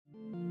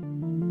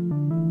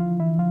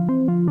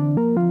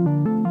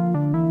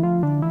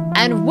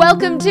And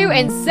welcome to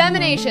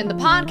Insemination, the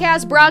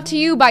podcast brought to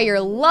you by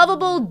your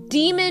lovable,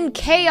 demon,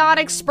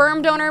 chaotic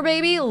sperm donor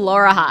baby,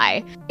 Laura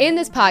High. In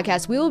this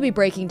podcast, we will be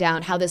breaking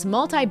down how this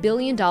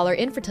multi-billion-dollar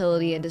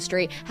infertility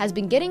industry has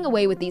been getting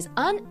away with these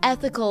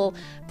unethical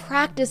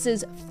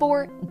practices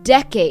for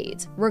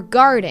decades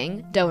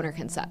regarding donor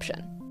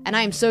conception. And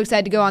I am so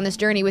excited to go on this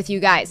journey with you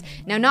guys.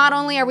 Now, not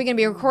only are we going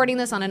to be recording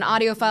this on an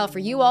audio file for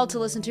you all to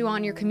listen to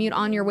on your commute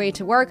on your way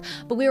to work,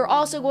 but we are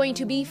also going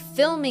to be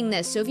filming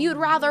this. So if you would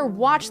rather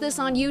watch this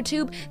on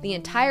YouTube, the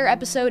entire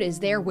episode is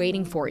there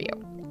waiting for you.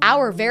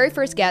 Our very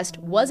first guest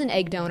was an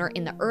egg donor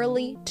in the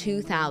early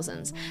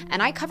 2000s,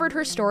 and I covered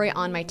her story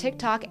on my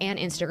TikTok and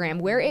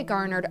Instagram, where it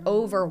garnered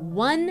over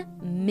 1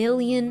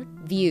 million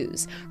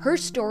views. Her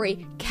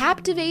story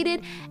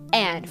captivated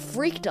and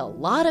freaked a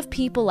lot of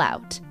people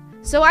out.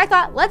 So I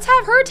thought, let's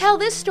have her tell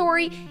this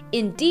story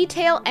in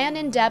detail and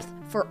in depth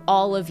for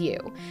all of you.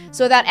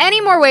 So without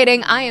any more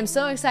waiting, I am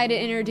so excited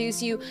to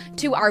introduce you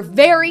to our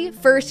very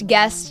first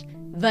guest,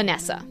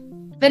 Vanessa.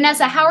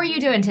 Vanessa, how are you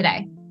doing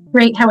today?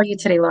 Great. How are you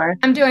today, Laura?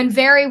 I'm doing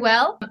very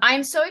well.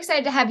 I'm so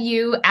excited to have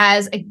you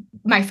as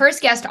my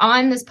first guest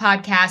on this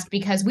podcast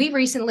because we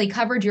recently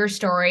covered your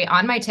story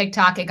on my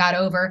TikTok. It got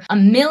over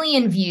 1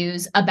 million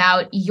views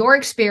about your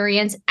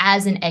experience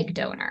as an egg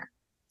donor.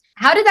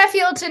 How did that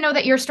feel to know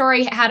that your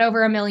story had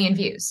over 1 million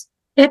views?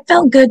 It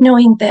felt good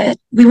knowing that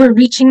we were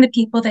reaching the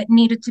people that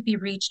needed to be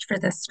reached for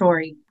this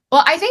story.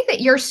 Well, I think that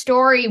your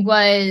story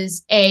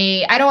was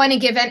I don't want to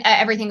give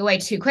everything away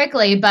too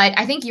quickly, but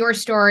I think your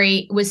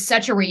story was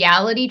such a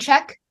reality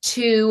check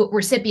to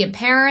recipient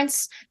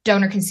parents,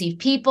 donor-conceived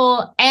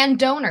people, and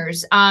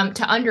donors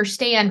to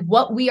understand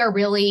what we are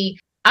really,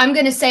 I'm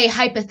going to say,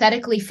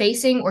 hypothetically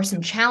facing, or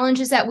some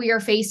challenges that we are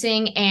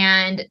facing,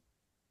 and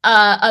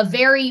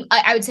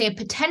I would say a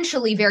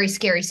potentially very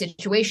scary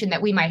situation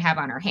that we might have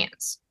on our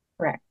hands.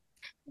 Correct.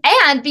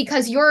 And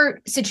because your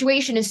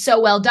situation is so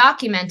well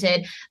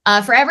documented,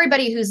 for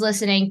everybody who's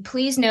listening,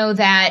 please know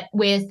that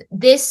with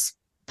this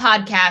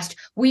podcast,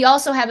 we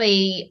also have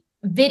a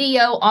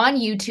video on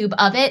YouTube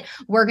of it.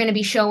 We're going to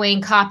be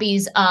showing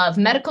copies of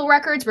medical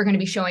records. We're going to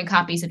be showing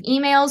copies of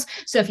emails.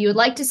 So if you would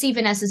like to see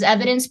Vanessa's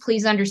evidence,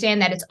 please understand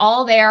that it's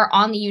all there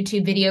on the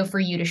YouTube video for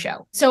you to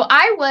show. So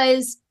I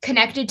was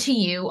connected to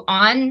you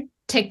on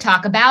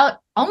TikTok about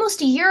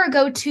almost a year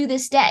ago to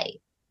this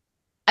day.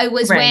 It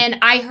was when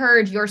I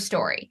heard your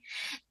story.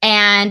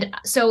 And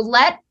so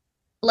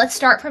let's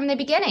start from the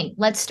beginning.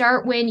 Let's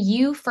start when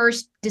you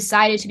first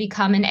decided to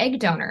become an egg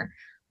donor.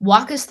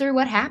 Walk us through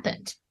what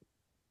happened.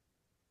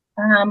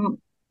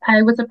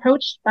 I was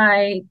approached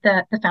by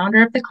the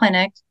founder of the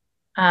clinic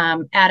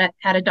at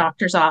a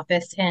doctor's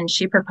office, and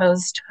she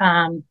proposed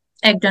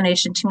egg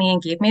donation to me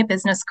and gave me a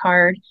business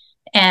card.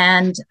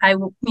 And I,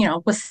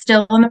 was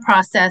still in the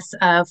process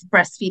of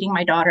breastfeeding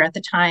my daughter at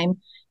the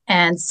time.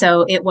 And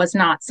so it was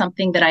not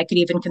something that I could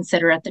even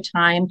consider at the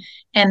time.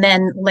 And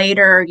then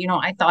later,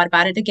 I thought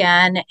about it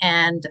again,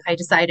 and I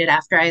decided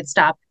after I had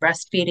stopped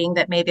breastfeeding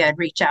that maybe I'd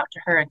reach out to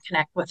her and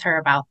connect with her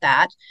about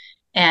that.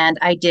 And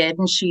I did,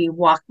 and she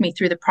walked me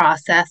through the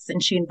process,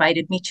 and she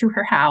invited me to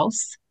her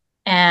house.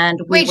 And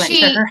we went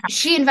to her house.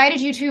 She invited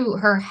you to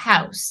her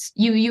house.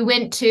 You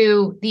went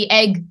to the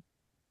egg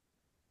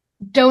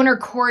donor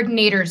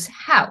coordinator's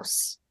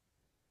house.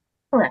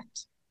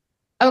 Correct.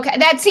 Okay,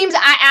 that seems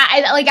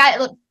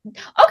okay,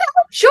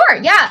 sure,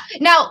 yeah.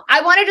 Now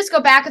I want to just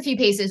go back a few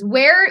paces.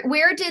 Where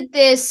did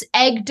this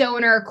egg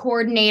donor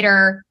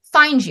coordinator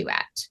find you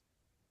at?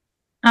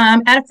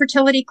 At a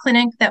fertility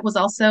clinic that was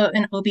also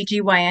an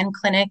OBGYN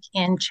clinic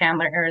in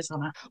Chandler,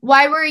 Arizona.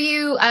 Why were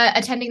you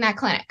attending that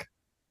clinic?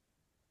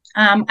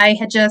 I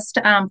had just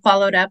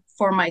followed up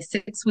for my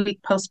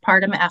 6-week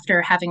postpartum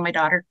after having my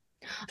daughter.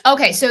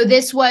 Okay, so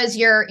this was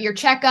your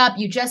checkup.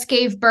 You just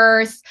gave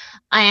birth,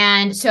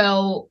 and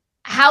so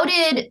how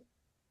did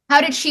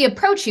she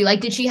approach you? Like,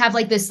 did she have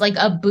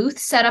a booth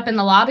set up in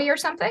the lobby or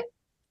something?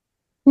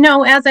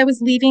 No, as I was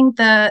leaving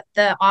the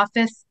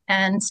office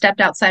and stepped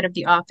outside of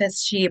the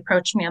office, she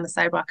approached me on the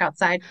sidewalk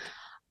outside.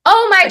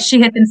 Oh my! She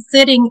had been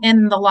sitting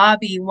in the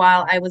lobby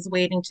while I was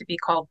waiting to be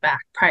called back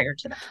prior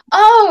to that.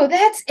 Oh,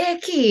 that's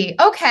icky.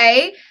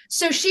 Okay.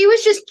 So she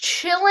was just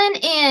chilling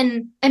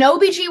in an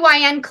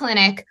OBGYN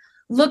clinic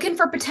looking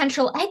for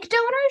potential egg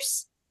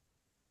donors?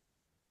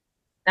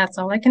 That's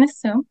all I can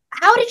assume.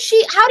 How do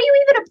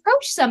you even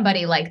approach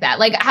somebody like that?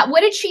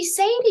 What did she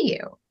say to you?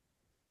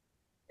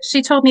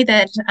 She told me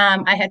that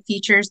I had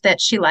features that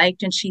she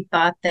liked, and she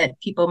thought that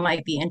people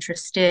might be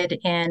interested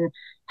in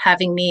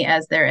having me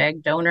as their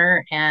egg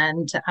donor.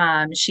 And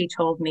she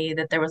told me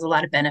that there was a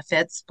lot of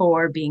benefits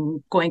for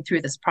going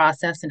through this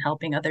process and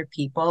helping other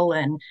people.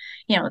 And,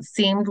 it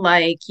seemed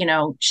like,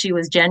 she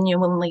was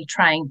genuinely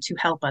trying to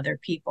help other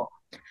people.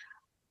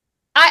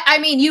 I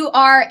mean, you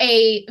are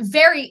a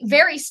very,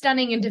 very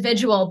stunning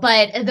individual,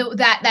 but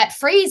that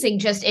phrasing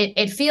just,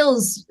 it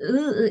feels,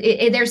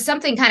 there's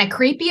something kind of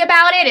creepy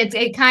about it.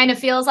 It kind of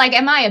feels like,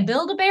 am I a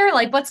Build-A-Bear?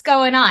 Like, what's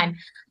going on?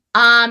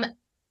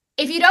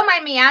 If you don't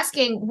mind me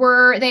asking,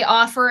 were they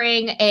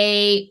offering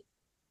a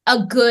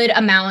a good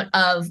amount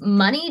of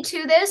money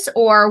to this,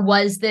 or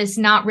was this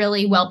not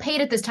really well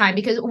paid at this time?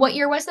 Because what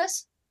year was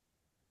this?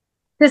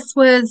 This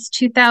was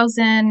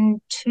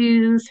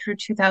 2002 through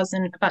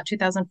 2000, about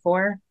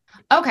 2004.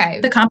 Okay.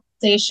 The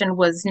compensation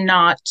was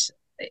not,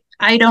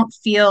 I don't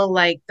feel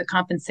like the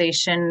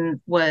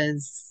compensation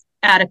was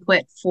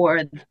adequate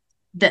for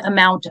the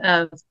amount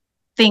of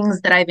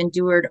things that I've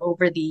endured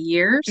over the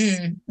years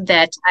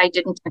that I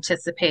didn't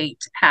anticipate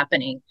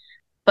happening.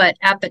 But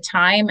at the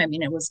time, I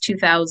mean, it was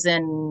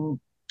 2000,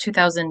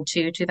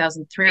 2002,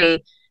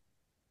 2003.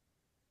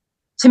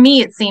 To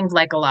me, it seemed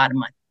like a lot of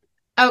money.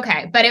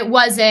 Okay, but it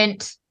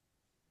wasn't,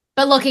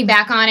 but looking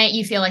back on it,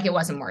 you feel like it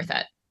wasn't worth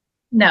it.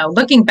 No,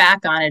 looking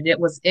back on it, it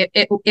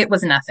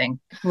was nothing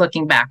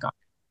looking back on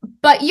it.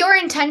 But your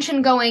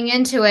intention going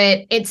into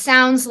it, it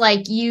sounds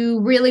like you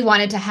really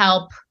wanted to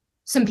help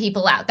some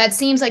people out. That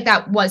seems like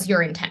that was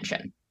your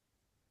intention.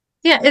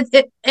 Yeah,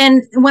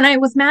 and when I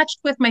was matched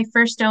with my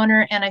first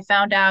donor and I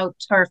found out,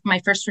 or my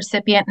first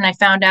recipient, and I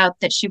found out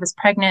that she was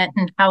pregnant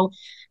and how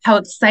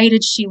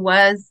excited she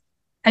was,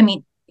 I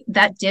mean,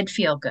 that did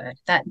feel good.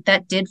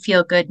 That did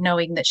feel good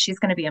knowing that she's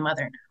going to be a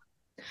mother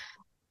now.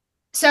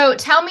 So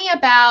tell me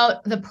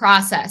about the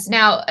process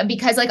now,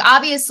 because like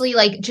obviously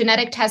like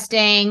genetic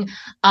testing,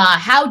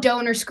 how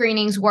donor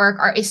screenings work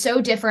is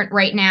so different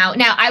right now.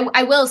 Now,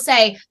 I will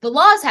say the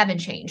laws haven't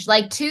changed.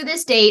 Like to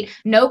this date,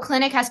 no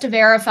clinic has to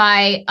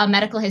verify a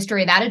medical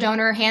history that a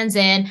donor hands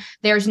in.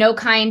 There's no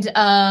kind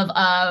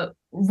of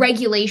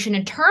regulation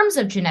in terms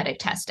of genetic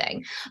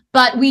testing,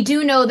 but we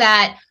do know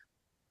that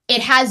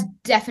it has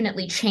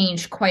definitely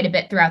changed quite a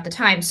bit throughout the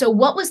time. So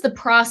what was the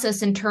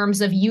process in terms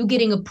of you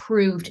getting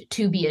approved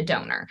to be a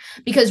donor?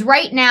 Because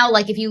right now,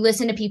 like if you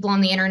listen to people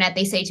on the internet,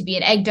 they say to be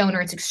an egg donor,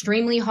 it's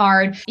extremely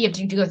hard. You have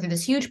to go through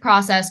this huge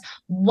process.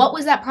 What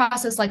was that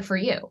process like for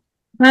you?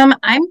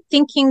 I'm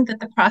thinking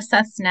that the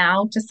process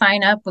now to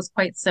sign up was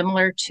quite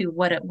similar to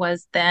what it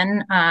was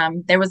then.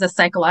 There was a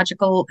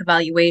psychological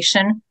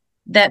evaluation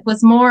that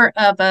was more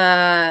of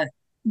a,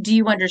 do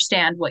you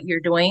understand what you're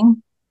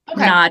doing?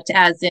 Okay. Not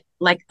as in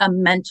like a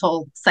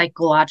mental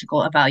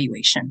psychological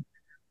evaluation.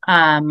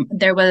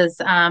 There was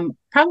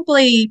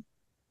probably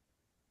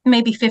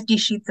maybe 50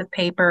 sheets of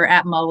paper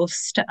at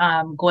most,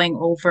 going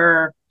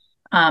over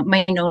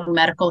my known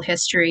medical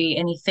history,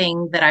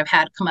 anything that I've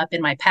had come up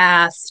in my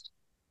past,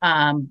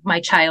 my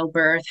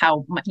childbirth,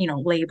 how,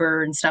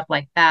 labor and stuff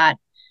like that.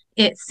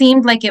 It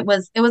seemed like it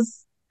was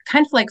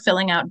kind of like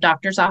filling out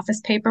doctor's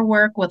office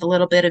paperwork with a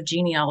little bit of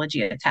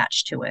genealogy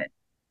attached to it.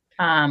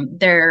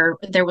 There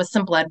was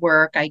some blood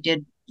work. I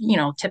did,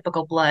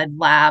 typical blood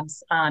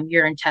labs,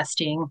 urine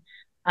testing.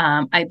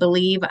 I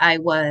believe I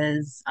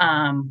was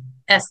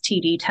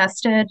STD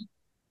tested.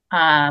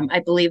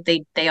 I believe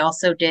they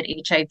also did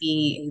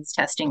HIV/AIDS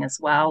testing as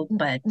well,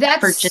 but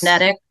for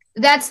genetic.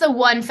 That's the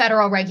one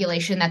federal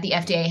regulation that the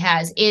FDA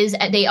has is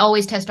they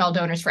always test all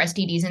donors for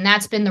STDs, and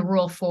that's been the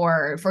rule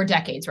for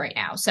decades right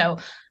now. So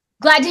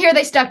glad to hear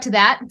they stuck to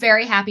that.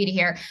 Very happy to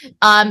hear.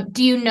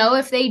 Do you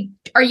know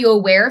are you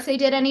aware if they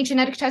did any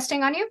genetic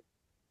testing on you?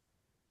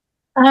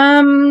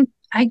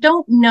 I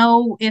don't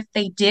know if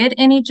they did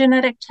any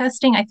genetic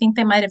testing. I think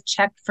they might have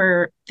checked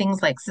for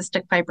things like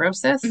cystic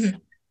fibrosis.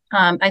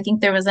 Mm-hmm. I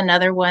think there was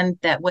another one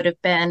that would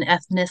have been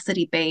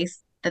ethnicity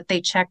based that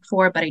they checked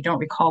for, but I don't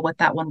recall what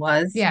that one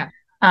was. Yeah.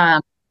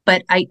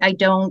 But I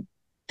don't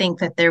think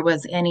that there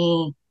was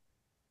any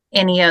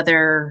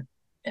other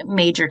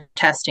major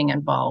testing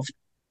involved.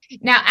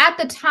 Now, at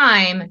the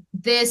time,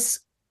 this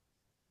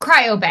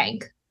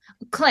cryobank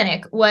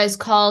clinic was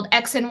called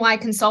X and Y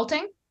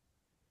Consulting.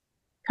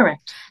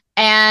 Correct.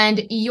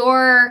 And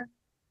your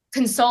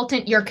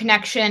consultant, your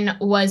connection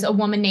was a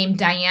woman named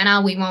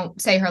Diana. We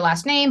won't say her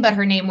last name, but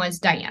her name was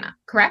Diana,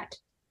 correct?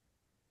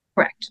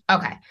 Correct.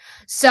 Okay.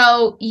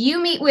 So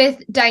you meet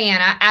with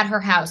Diana at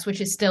her house,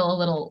 which is still a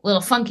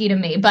little funky to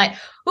me, but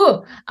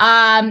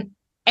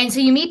and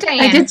so you meet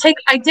Diana.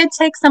 I did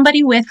take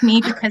somebody with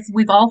me because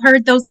we've all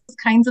heard those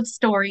kinds of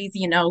stories.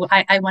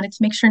 I wanted to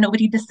make sure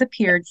nobody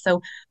disappeared.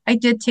 So I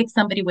did take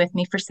somebody with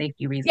me for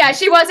safety reasons. Yeah,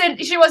 she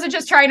wasn't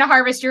just trying to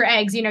harvest your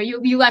eggs.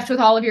 You left with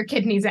all of your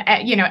kidneys,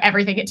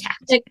 everything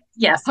intact.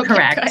 Yes, okay,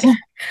 correct.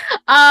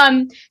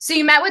 So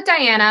you met with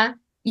Diana.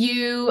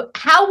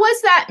 How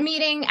was that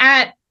meeting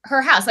at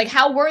her house? Like,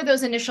 how were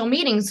those initial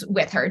meetings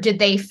with her? Did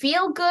they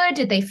feel good?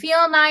 Did they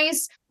feel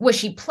nice? Was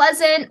she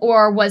pleasant,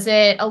 or was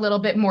it a little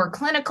bit more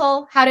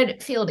clinical? How did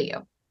it feel to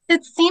you?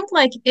 It seemed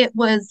like it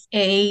was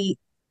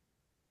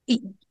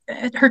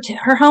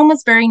her home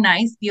was very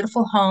nice,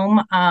 beautiful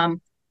home.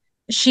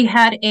 She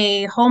had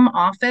a home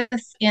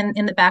office in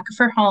the back of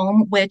her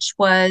home, which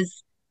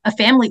was a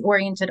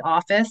family-oriented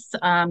office.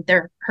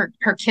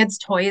 Her kids'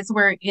 toys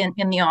were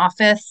in the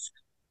office.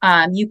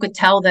 You could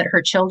tell that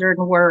her children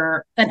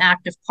were an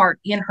active part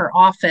in her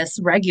office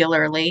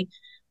regularly.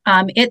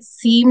 It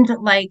seemed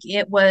like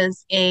it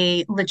was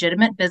a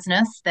legitimate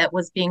business that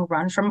was being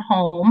run from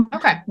home.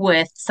 Okay.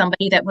 With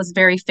somebody that was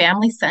very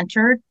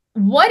family-centered.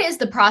 What is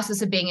the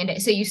process of being in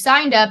it? So you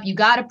signed up, you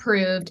got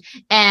approved,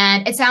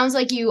 and it sounds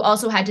like you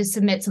also had to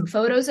submit some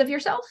photos of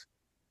yourself?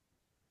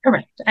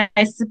 Correct.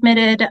 I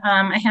submitted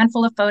a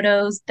handful of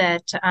photos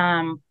that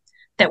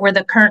were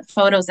the current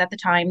photos at the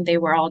time. They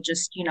were all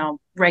just,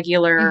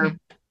 regular Mhm.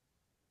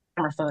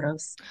 camera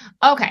photos.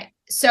 Okay.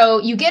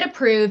 So you get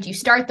approved, you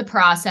start the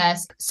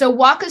process. So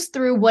walk us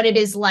through what it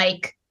is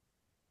like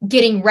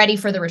getting ready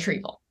for the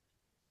retrieval.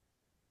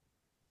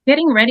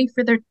 Getting ready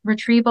for the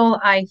retrieval,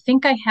 I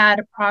think I had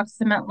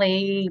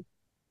approximately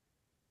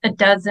a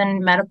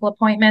dozen medical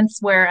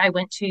appointments where I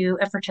went to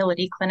a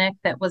fertility clinic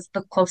that was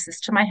the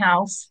closest to my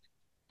house.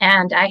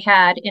 And I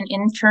had an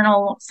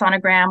internal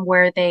sonogram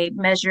where they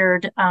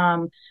measured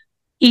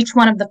each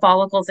one of the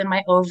follicles in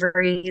my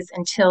ovaries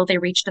until they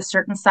reached a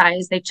certain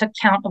size. They took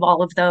count of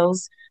all of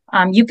those.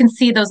 You can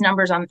see those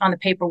numbers on the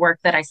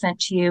paperwork that I sent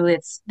to you.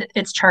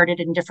 It's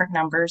charted in different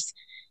numbers.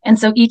 And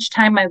so each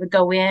time I would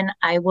go in,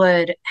 I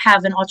would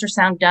have an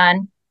ultrasound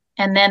done,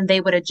 and then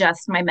they would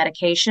adjust my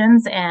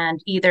medications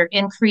and either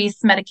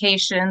increase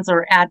medications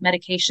or add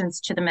medications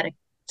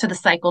to the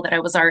cycle that I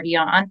was already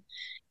on.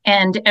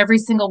 And every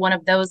single one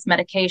of those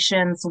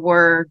medications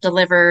were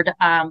delivered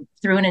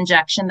through an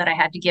injection that I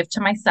had to give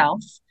to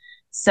myself.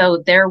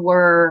 So there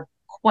were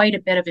quite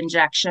a bit of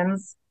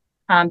injections.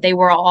 They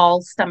were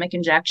all stomach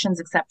injections,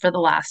 except for the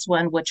last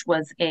one, which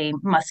was a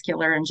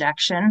muscular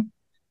injection.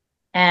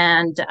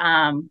 And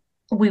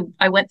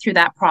I went through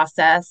that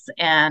process.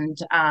 And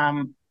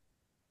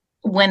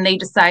when they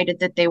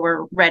decided that they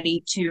were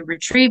ready to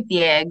retrieve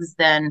the eggs,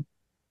 then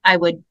I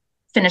would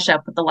finish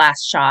up with the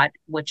last shot,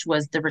 which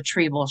was the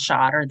retrieval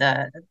shot, or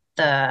the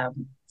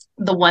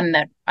one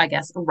that I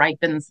guess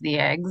ripens the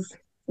eggs.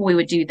 We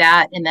would do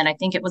that, and then I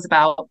think it was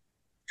about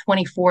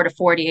 24 to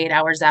 48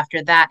 hours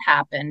after that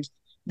happened.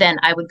 Then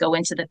I would go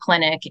into the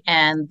clinic,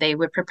 and they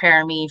would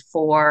prepare me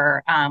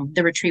for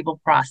the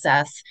retrieval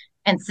process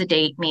and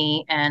sedate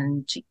me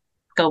and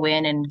go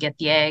in and get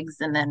the eggs,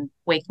 and then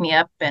wake me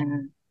up,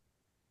 and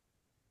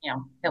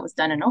it was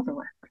done and over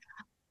with.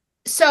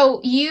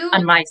 So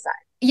on my side.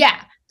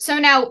 Yeah. So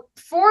now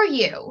for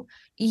it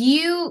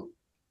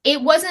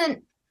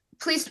wasn't,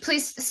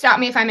 please stop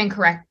me if I'm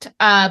incorrect.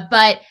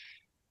 But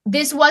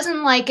this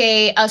wasn't like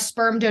a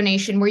sperm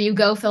donation where you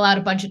go fill out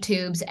a bunch of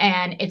tubes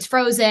and it's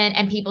frozen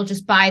and people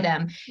just buy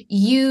them.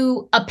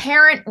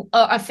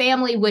 A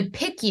family would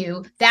pick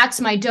you, that's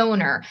my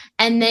donor,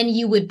 and then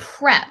you would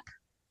prep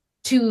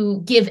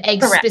to give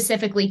eggs Correct.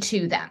 Specifically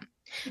to them.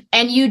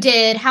 And you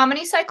did how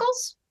many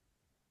cycles?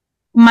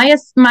 My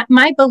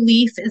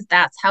belief is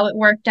that's how it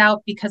worked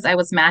out, because I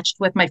was matched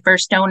with my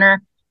first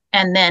donor,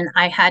 and then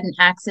I had an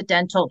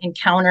accidental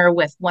encounter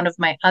with one of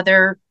my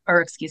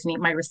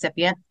my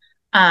recipient.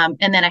 And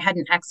then I had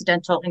an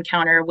accidental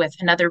encounter with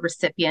another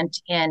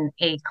recipient in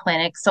a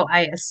clinic. So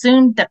I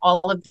assumed that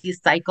all of these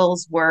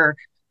cycles were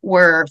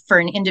for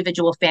an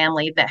individual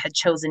family that had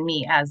chosen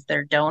me as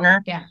their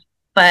donor. Yeah.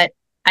 But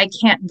I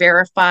can't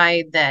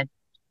verify that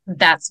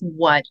that's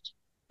what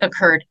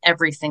occurred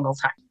every single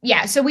time.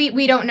 Yeah. So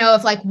we don't know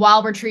if, like,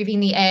 while retrieving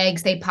the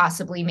eggs, they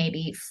possibly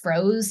maybe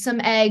froze some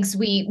eggs.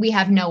 We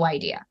have no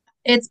idea.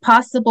 It's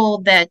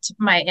possible that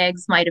my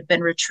eggs might have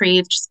been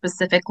retrieved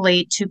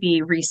specifically to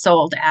be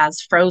resold as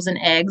frozen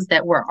eggs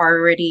that were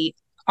already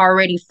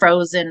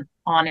frozen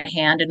on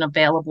hand and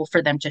available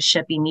for them to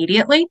ship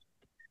immediately.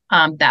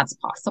 That's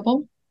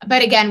possible.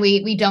 But again,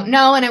 we don't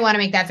know. And I want to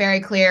make that very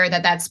clear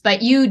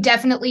but you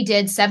definitely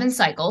did 7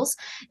 cycles.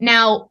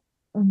 Now,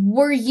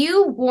 were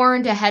you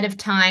warned ahead of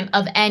time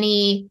of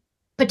any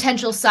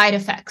potential side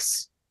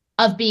effects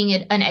of being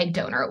an egg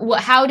donor?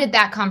 How did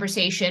that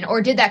conversation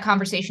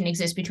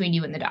exist between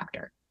you and the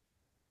doctor?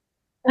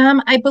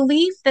 I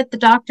believe that the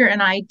doctor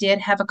and I did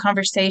have a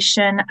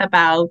conversation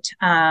about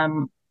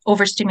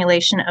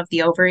overstimulation of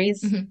the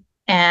ovaries. Mm-hmm.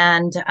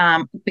 And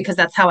because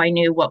that's how I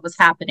knew what was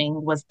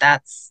happening, was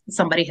that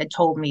somebody had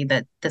told me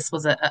that this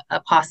was a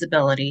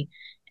possibility.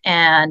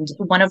 And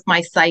one of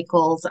my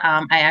cycles,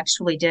 I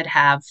actually did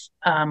have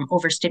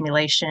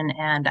overstimulation,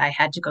 and I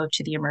had to go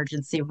to the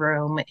emergency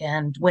room.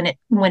 And when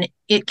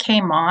it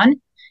came on,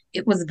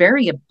 it was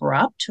very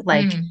abrupt.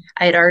 Like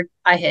I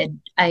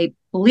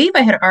believe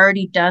I had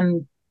already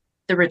done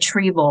the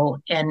retrieval,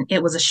 and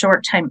it was a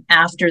short time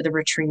after the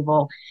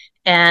retrieval.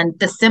 And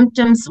the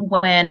symptoms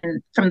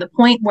from the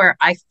point where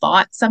I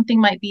thought something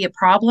might be a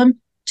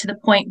problem to the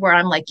point where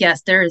I'm like,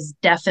 yes, there is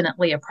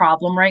definitely a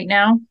problem right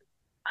now,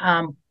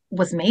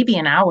 was maybe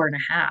an hour and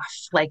a half.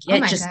 Like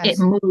it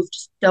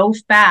moved so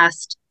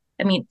fast.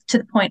 I mean, to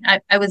the point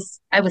I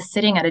was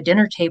sitting at a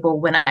dinner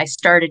table when I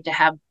started to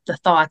have the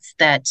thoughts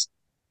that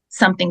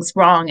something's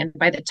wrong. And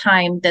by the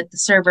time that the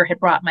server had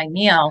brought my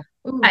meal,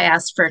 ooh, I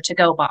asked for a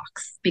to-go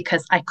box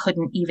because I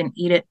couldn't even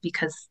eat it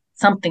because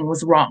something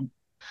was wrong.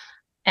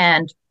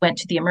 And went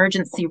to the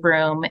emergency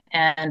room,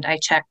 and I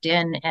checked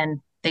in, and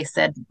they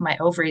said my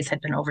ovaries had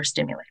been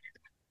overstimulated.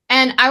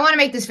 And I want to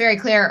make this very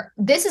clear.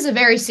 This is a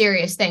very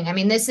serious thing. I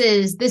mean, this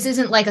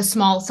isn't like a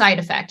small side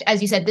effect.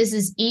 As you said, this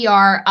is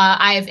ER.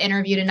 I have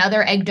interviewed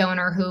another egg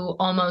donor who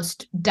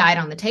almost died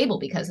on the table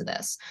because of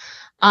this.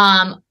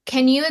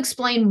 Can you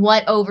explain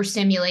what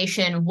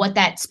overstimulation, what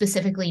that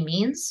specifically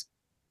means?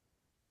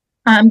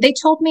 They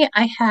told me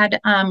I had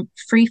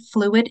free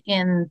fluid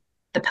in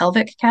the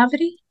pelvic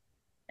cavity,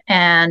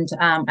 and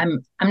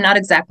I'm not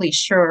exactly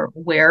sure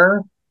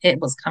where it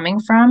was coming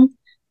from,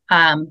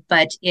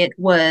 but it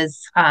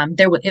was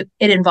it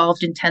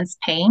involved intense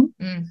pain.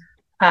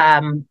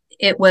 Mm.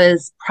 It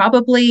was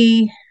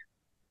probably,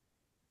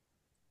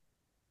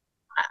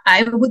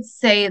 I would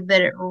say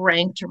that it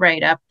ranked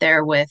right up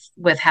there with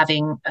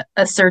having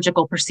a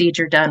surgical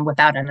procedure done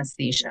without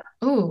anesthesia.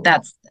 Ooh.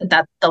 That's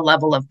the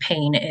level of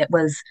pain. It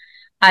was,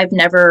 I've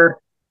never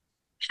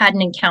had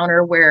an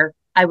encounter where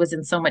I was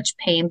in so much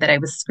pain that I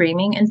was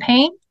screaming in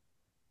pain.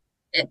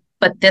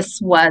 But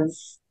this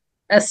was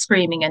a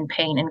screaming and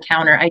pain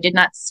encounter. I did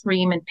not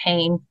scream in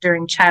pain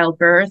during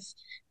childbirth,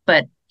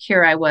 but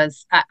here I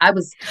was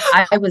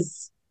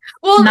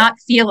Well, not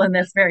feeling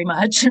this very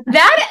much.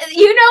 that,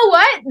 you know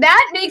what?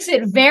 That makes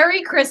it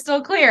very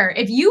crystal clear.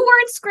 If you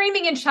weren't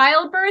screaming in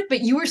childbirth,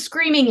 but you were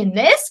screaming in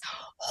this,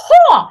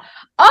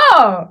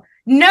 oh,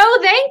 no,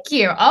 thank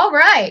you. All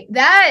right.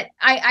 That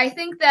I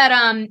think that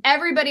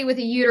everybody with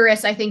a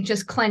uterus, I think,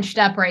 just clenched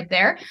up right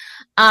there.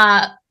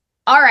 All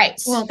right.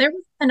 Well, there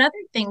was another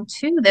thing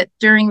too, that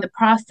during the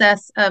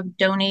process of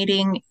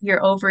donating,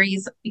 your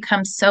ovaries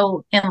become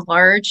so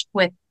enlarged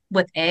with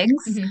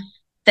eggs Mhm.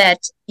 that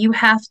you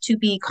have to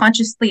be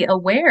consciously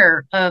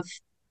aware of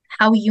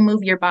how you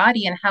move your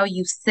body and how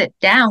you sit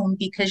down,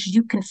 because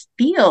you can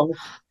feel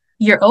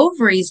your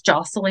ovaries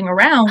jostling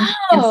around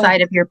Oh,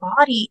 inside of your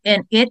body,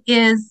 and it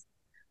is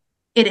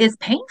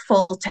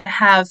painful to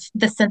have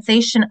the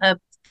sensation of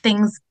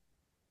things.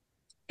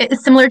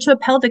 It's similar to a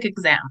pelvic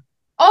exam.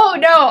 oh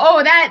no.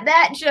 Oh,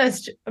 that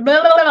just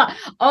blah, blah, blah.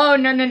 Oh,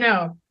 no, no,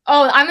 no.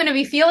 Oh, I'm gonna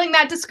be feeling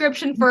that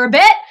description for a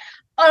bit.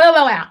 Oh, blah,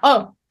 blah, blah.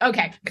 Oh,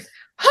 okay.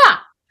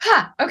 Ha.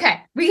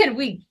 Okay.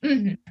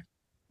 Mhm.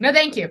 No,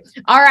 thank you.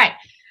 All right.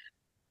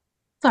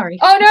 Sorry.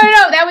 Oh, no, no,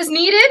 no. That was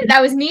needed.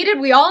 That was needed.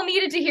 We all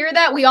needed to hear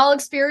that. We all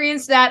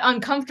experienced that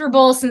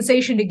uncomfortable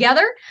sensation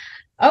together.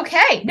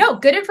 Okay. No,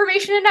 good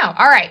information to know.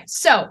 All right.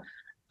 So,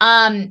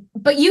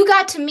 but you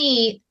got to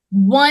meet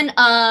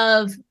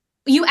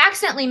you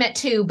accidentally met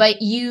two,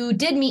 but you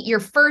did meet your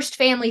first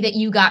family that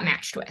you got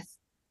matched with.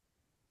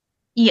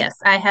 Yes,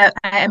 I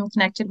am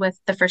connected with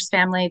the first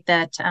family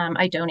that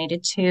I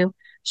donated to.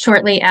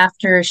 Shortly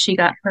after she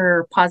got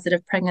her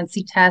positive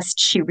pregnancy test,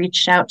 she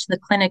reached out to the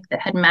clinic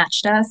that had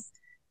matched us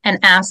and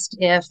asked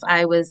if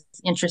I was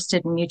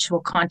interested in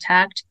mutual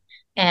contact.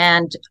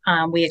 And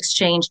we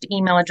exchanged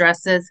email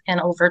addresses. And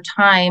over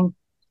time,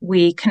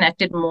 we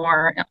connected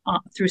more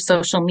through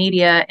social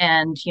media.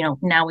 And,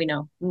 now we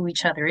know who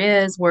each other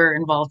is. We're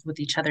involved with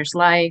each other's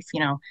life.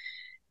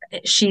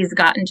 She's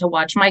gotten to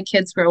watch my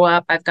kids grow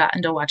up. I've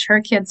gotten to watch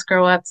her kids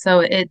grow up.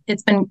 So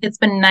it's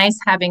been nice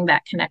having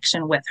that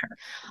connection with her.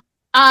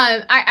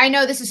 I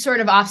know this is sort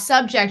of off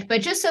subject,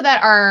 but just so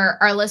that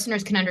our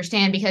listeners can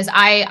understand, because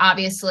I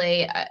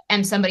obviously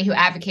am somebody who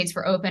advocates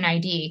for open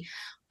ID.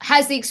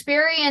 Has the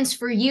experience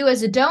for you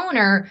as a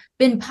donor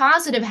been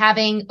positive,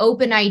 having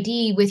open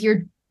ID with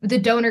your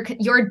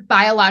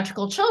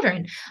biological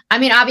children? I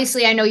mean,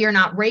 obviously, I know you're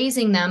not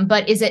raising them,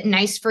 but is it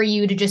nice for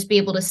you to just be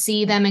able to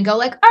see them and go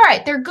like, all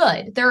right, they're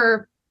good,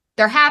 they're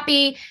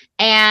happy,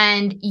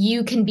 and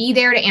you can be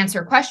there to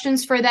answer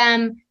questions for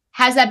them?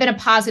 Has that been a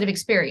positive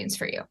experience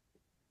for you?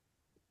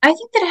 I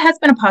think that it has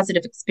been a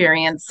positive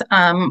experience.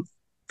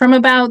 From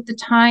about the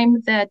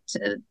time that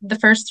the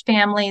first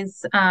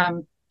family's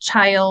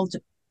child,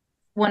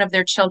 one of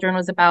their children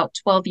was about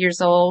 12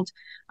 years old,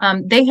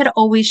 they had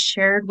always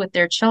shared with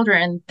their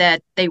children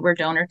that they were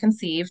donor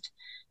conceived.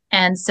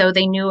 And so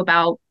they knew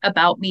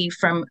about me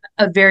from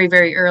a very,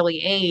 very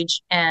early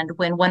age. And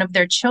when one of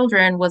their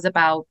children was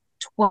about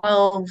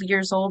 12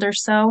 years old or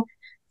so,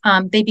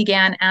 they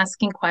began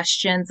asking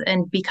questions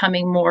and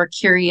becoming more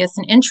curious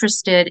and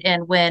interested.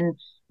 And when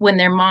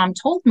their mom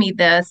told me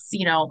this,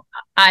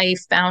 I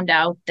found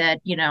out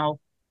that,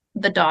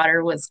 the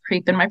daughter was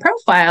creeping my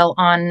profile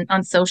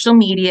on social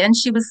media, and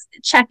she was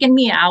checking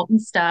me out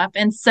and stuff.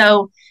 And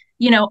so,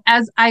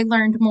 as I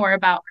learned more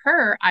about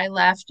her, I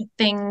left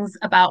things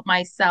about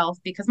myself,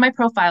 because my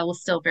profile was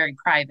still very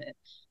private.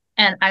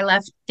 And I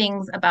left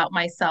things about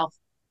myself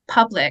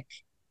public,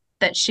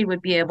 that she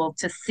would be able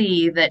to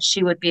see, that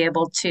she would be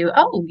able to,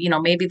 oh,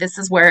 maybe this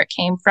is where it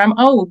came from.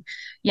 Oh,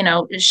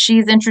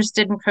 she's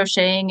interested in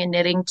crocheting and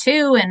knitting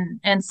too.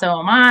 And so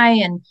am I.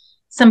 And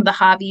some of the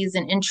hobbies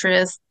and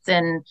interests,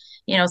 and,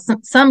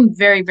 some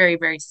very, very,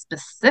 very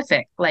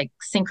specific, like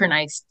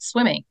synchronized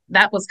swimming.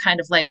 That was kind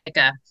of like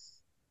a,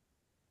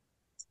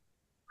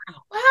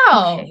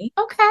 Wow. okay.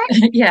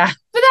 Okay. Yeah.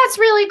 But that's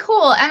really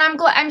cool. And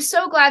I'm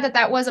so glad that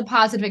that was a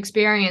positive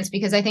experience,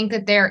 because I think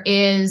that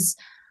there's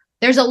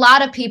a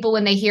lot of people,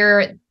 when they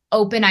hear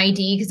open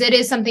ID, because it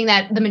is something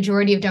that the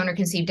majority of donor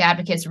conceived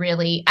advocates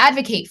really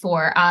advocate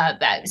for,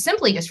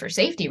 simply just for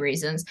safety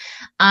reasons.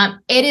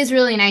 It is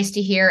really nice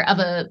to hear of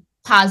a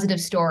positive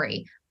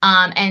story,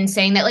 and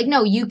saying that, like,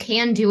 no, you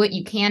can do it,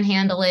 you can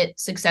handle it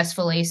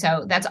successfully.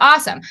 So that's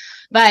awesome.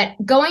 But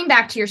going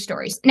back to your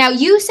stories, now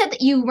you said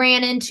that you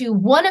ran into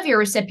one of your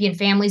recipient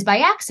families by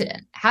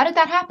accident. How did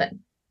that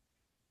happen?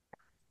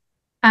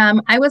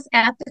 I was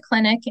at the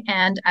clinic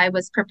and I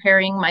was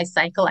preparing my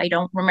cycle. I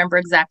don't remember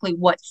exactly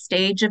what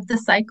stage of the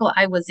cycle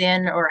I was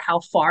in or how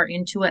far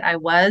into it I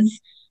was.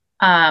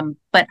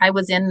 But I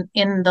was in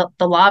the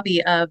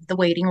lobby of the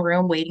waiting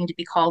room waiting to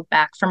be called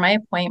back for my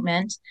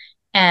appointment.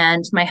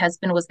 And my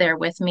husband was there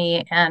with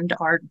me, and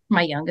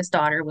my youngest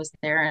daughter was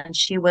there, and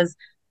she was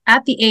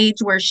at the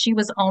age where she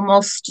was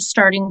almost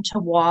starting to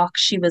walk.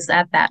 She was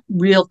at that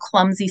real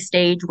clumsy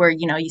stage where,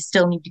 you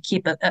still need to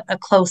keep a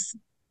close,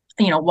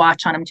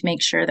 watch on them to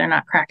make sure they're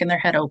not cracking their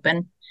head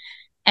open.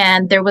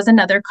 And there was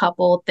another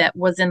couple that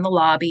was in the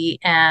lobby,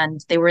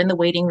 and they were in the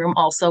waiting room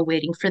also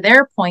waiting for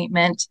their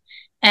appointment.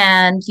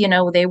 And,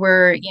 they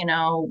were,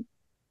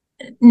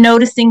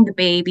 noticing the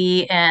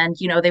baby, and,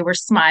 they were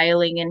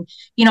smiling and,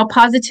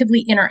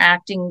 positively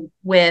interacting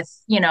with,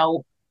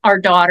 our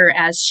daughter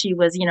as she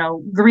was,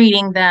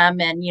 greeting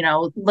them and,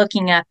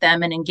 looking at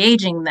them and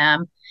engaging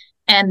them.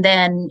 And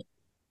then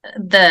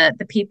the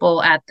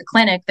people at the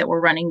clinic that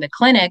were running the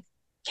clinic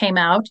came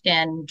out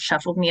and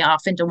shuffled me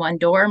off into one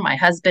door, my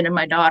husband and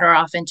my daughter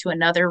off into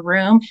another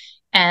room.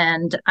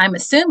 And I'm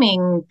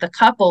assuming the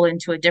couple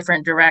into a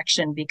different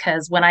direction,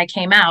 because when I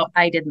came out,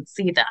 I didn't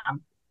see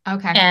them.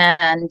 Okay.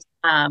 And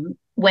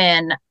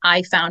when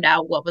I found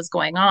out what was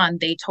going on,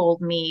 they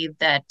told me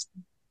that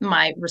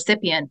my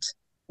recipient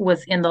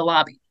was in the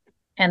lobby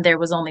and there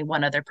was only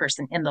one other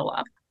person in the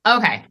lobby.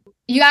 Okay.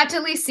 You got to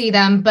at least see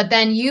them, but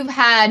then you've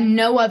had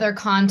no other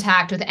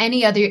contact with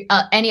any of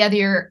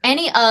your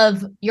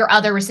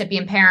other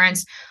recipient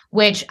parents,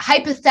 which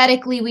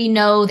hypothetically we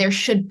know there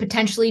should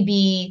potentially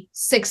be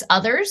 6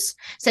 others.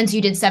 Since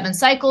you did 7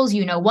 cycles,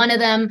 one of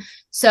them.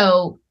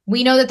 So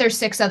we know that there's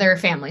 6 other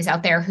families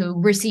out there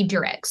who received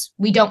your eggs.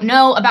 We don't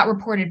know about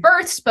reported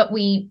births, but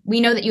we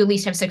know that you at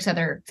least have 6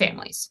 other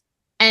families.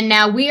 And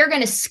now we are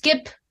going to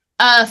skip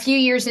a few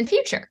years in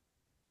future.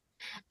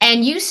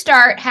 And you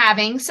start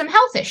having some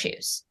health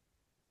issues.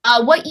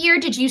 What year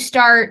did you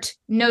start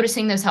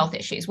noticing those health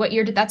issues? What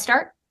year did that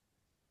start?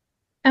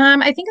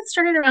 I think it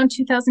started around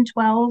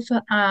 2012,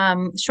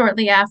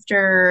 shortly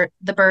after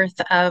the birth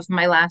of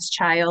my last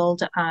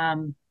child.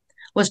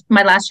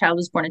 My last child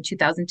was born in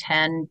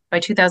 2010. By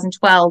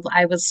 2012,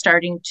 I was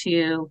starting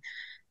to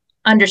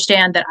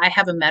understand that I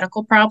have a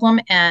medical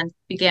problem and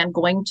began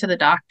going to the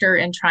doctor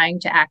and trying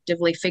to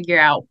actively figure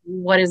out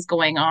what is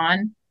going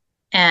on.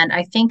 And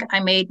I think I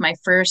made my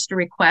first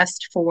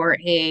request for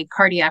a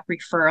cardiac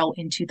referral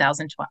in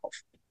 2012.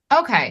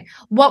 Okay.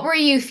 What were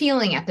you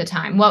feeling at the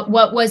time? What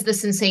was the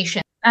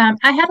sensation? I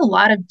had a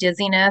lot of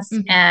dizziness,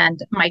 and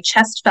my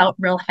chest felt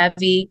real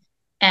heavy.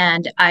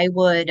 And I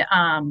would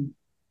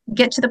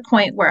get to the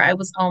point where I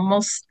was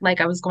almost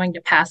like I was going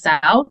to pass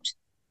out,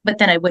 but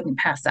then I wouldn't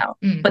pass out.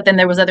 But then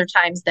there was other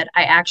times that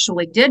I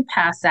actually did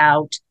pass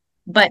out.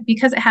 But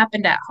because it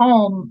happened at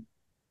home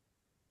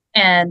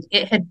and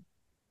it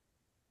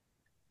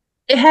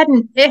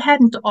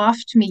hadn't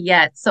offed me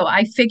yet, so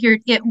I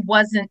figured it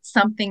wasn't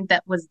something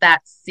that was that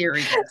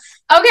serious.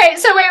 Okay,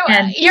 so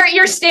wait,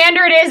 your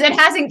standard is it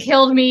hasn't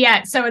killed me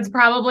yet, so it's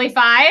probably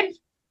fine.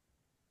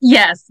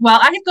 Yes. Well,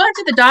 I had gone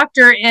to the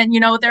doctor, and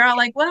they're all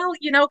like, "Well,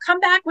 come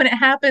back when it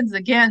happens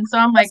again." So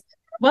I'm like,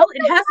 "Well,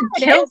 it hasn't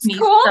killed me."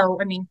 Cool. So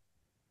I mean,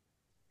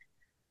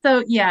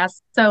 so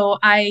yes. So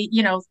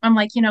I'm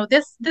like,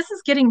 this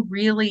is getting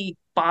really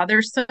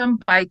bothersome.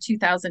 By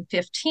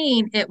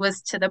 2015, it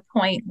was to the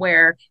point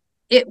where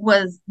it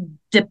was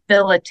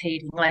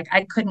debilitating. Like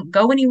I couldn't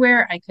go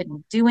anywhere. I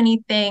couldn't do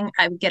anything.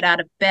 I would get out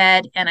of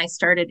bed and I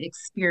started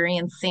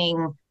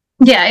experiencing,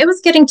 it was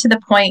getting to the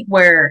point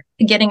where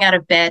getting out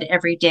of bed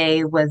every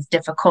day was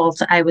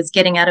difficult. I was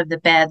getting out of the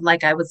bed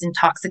like I was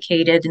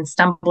intoxicated and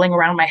stumbling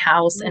around my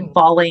house and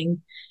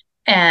falling.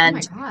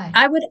 And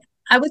I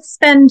would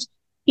spend,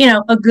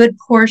 a good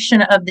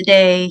portion of the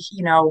day,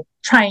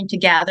 trying to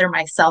gather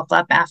myself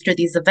up after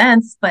these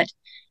events, but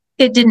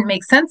it didn't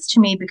make sense to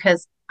me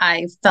because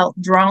I felt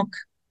drunk,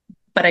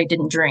 but I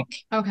didn't drink.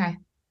 Okay.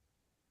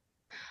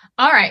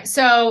 All right.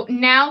 So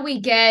now we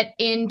get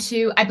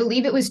into, I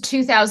believe it was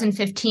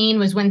 2015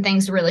 was when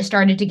things really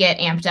started to get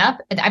amped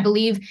up. I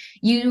believe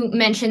you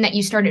mentioned that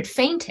you started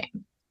fainting.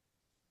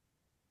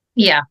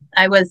 Yeah.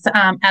 I was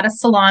at a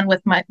salon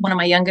with one of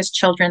my youngest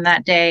children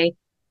that day,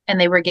 and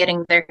they were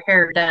getting their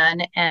hair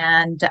done.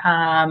 And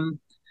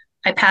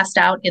I passed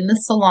out in the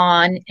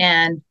salon,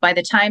 and by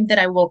the time that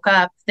I woke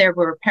up, there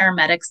were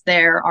paramedics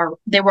there, or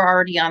they were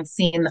already on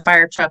scene. The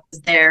fire truck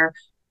was there,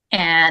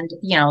 and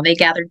they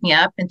gathered me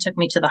up and took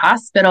me to the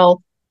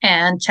hospital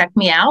and checked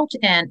me out,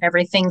 and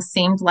everything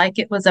seemed like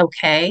it was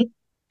okay.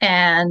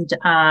 And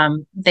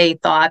they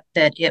thought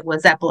that it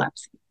was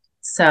epilepsy.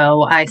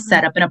 So I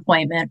set up an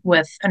appointment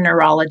with a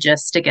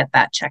neurologist to get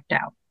that checked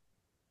out.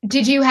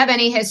 Did you have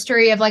any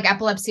history of like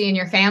epilepsy in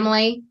your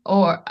family,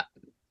 or?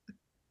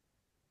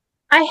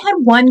 I had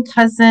one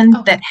cousin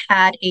that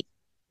had a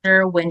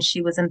seizure when she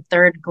was in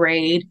 3rd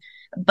grade,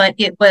 but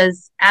it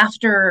was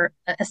after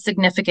a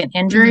significant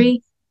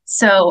injury.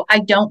 So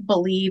I don't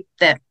believe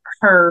that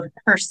her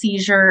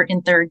seizure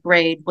in 3rd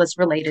grade was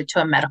related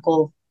to a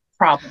medical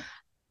problem.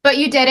 But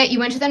you did it. You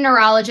went to the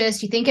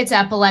neurologist. You think it's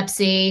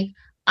epilepsy.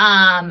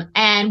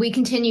 And we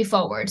continue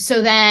forward.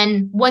 So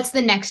then what's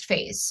the next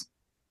phase?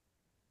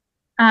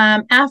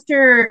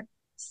 After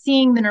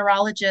seeing the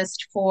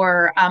neurologist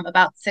for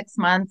about 6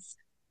 months,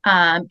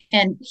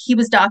 and he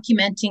was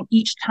documenting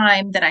each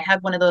time that I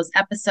had one of those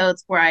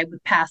episodes where I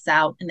would pass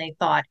out and they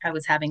thought I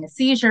was having a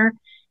seizure.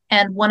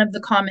 And one of the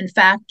common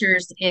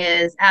factors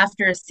is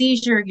after a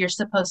seizure, you're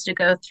supposed to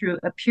go through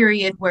a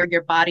period where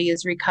your body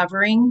is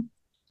recovering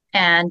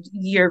and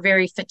you're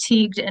very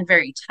fatigued and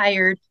very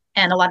tired.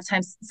 And a lot of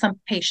times, some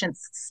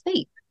patients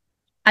sleep.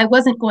 I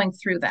wasn't going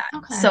through that.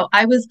 Okay. So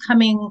I was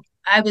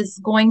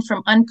going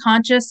from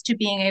unconscious to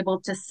being able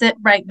to sit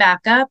right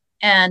back up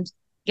and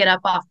get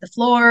up off the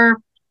floor,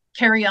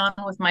 carry on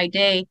with my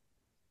day.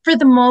 For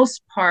the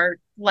most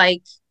part,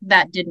 like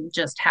that didn't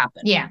just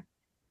happen. Yeah.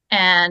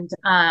 And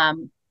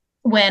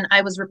when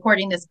I was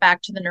reporting this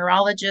back to the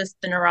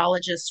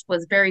neurologist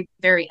was very,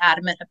 very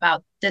adamant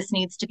about this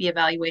needs to be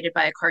evaluated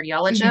by a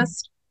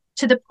cardiologist,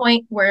 to the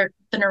point where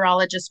the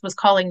neurologist was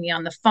calling me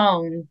on the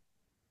phone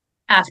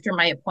after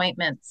my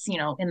appointments,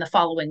 in the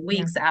following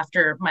weeks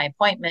after my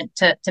appointment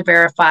to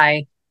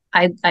verify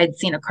I'd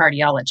seen a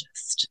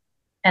cardiologist.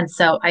 And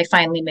so I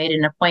finally made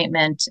an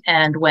appointment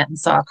and went and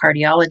saw a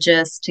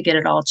cardiologist to get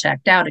it all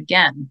checked out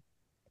again.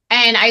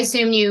 And I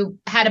assume you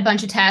had a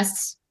bunch of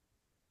tests.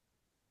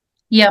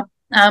 Yep.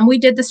 We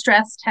did the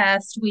stress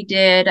test. We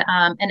did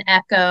an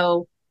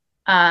echo.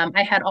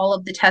 I had all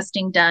of the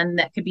testing done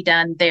that could be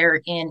done there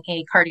in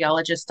a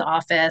cardiologist's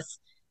office.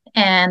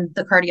 And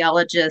the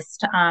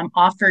cardiologist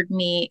offered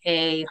me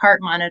a heart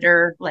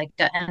monitor, like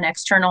an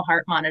external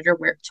heart monitor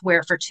to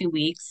wear for 2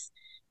 weeks.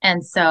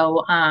 And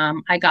so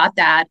I got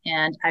that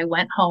and I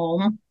went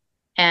home,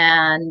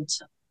 and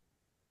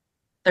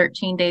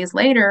 13 days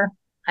later,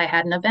 I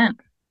had an event.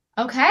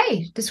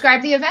 Okay.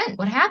 Describe the event.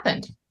 What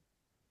happened?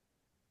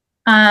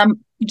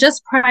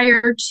 Just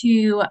prior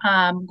to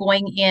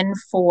going in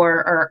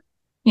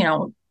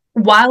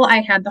while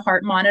I had the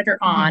heart monitor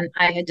on,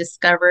 I had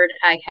discovered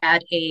I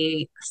had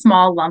a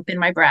small lump in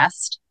my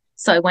breast.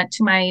 So I went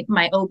to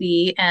my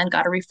OB and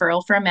got a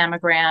referral for a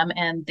mammogram,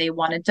 and they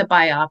wanted to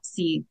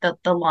biopsy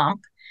the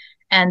lump.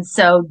 And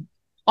so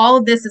all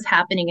of this is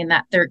happening in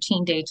that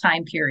 13-day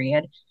time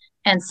period.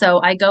 And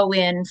so I go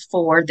in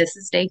this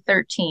is day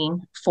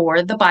 13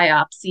 for the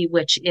biopsy,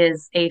 which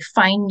is a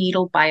fine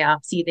needle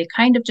biopsy. They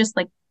kind of just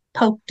like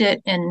poked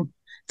it and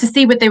to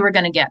see what they were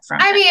going to get from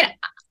it.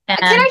 Can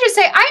I just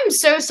say, I'm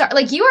so sorry.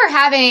 Like, you are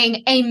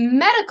having a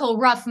medical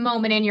rough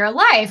moment in your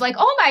life. Like,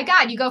 oh my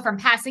God, you go from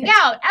passing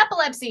out,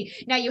 epilepsy.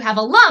 Now you have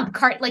a lump,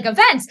 like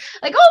events.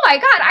 Like, oh my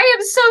God, I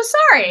am so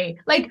sorry.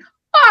 Like,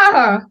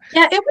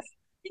 yeah, it was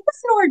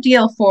an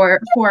ordeal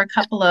for a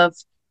couple of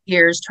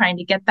years trying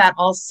to get that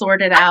all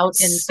sorted out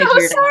and figured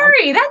out. So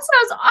sorry. That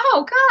sounds,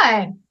 oh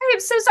God, I am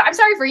so sorry. I'm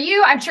sorry for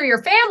you. I'm sure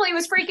your family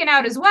was freaking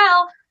out as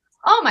well.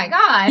 Oh my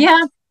God.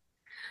 Yeah.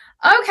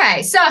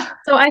 Okay. So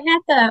I had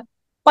the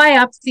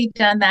biopsy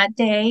done that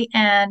day,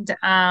 and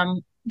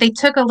they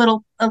took a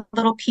little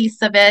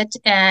piece of it.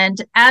 And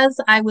as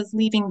I was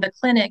leaving the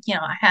clinic,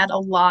 I had a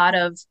lot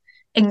of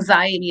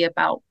anxiety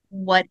about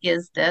what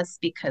is this,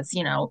 because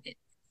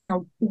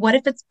what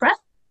if it's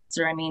breast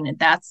cancer? I mean,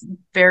 that's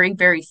very,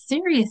 very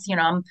serious.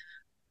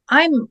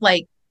 I'm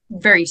like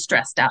very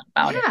stressed out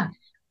about it.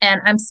 And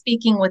I'm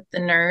speaking with the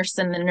nurse,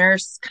 and the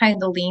nurse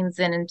kind of leans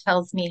in and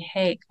tells me,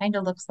 hey, it kind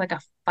of looks like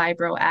a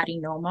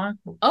fibroadenoma.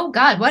 Oh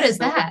God, what is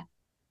that?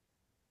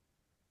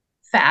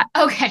 Fat.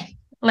 Okay.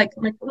 Like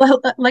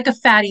a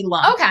fatty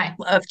lump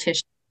of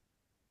tissue.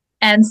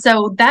 And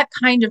so that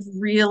kind of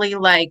really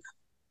like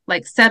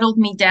settled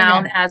me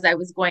down as I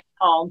was going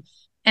home.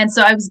 And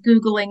so I was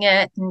Googling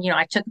it, and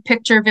I took a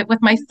picture of it with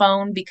my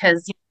phone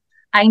because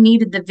I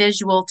needed the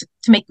visual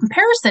to make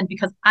comparison,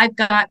 because I've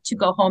got to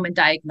go home and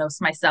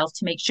diagnose myself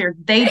to make sure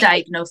they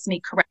diagnose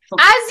me correctly.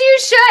 As you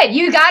should.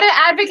 You got to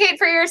advocate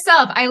for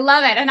yourself. I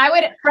love it. And I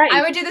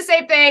would do the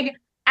same thing.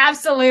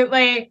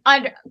 Absolutely.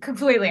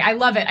 Completely. I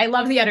love it. I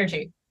love the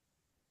energy.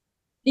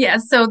 Yeah.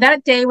 So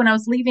that day when I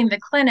was leaving the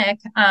clinic,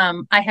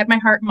 I had my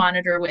heart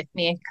monitor with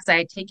me because I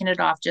had taken it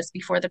off just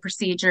before the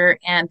procedure,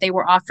 and they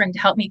were offering to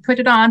help me put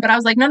it on. But I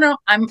was like, no,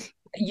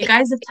 you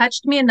guys have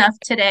touched me enough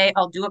today.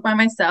 I'll do it by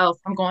myself.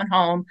 I'm going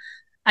home.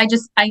 I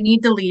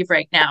need to leave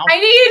right now. I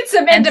need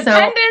some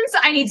independence.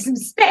 I need some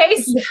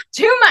space.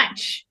 Too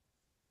much.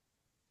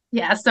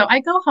 Yeah, so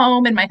I go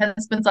home, and my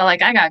husband's all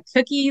like, I got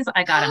cookies,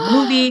 I got a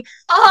movie,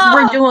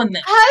 we're doing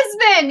this.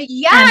 Husband,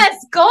 yes,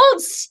 and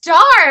gold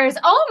stars.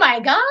 Oh my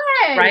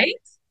God. Right?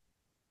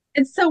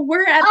 And so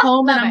we're at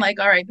home, and I'm like,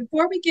 all right,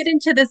 before we get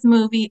into this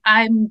movie,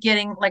 I'm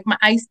getting like my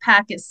ice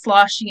pack is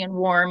sloshy and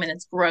warm and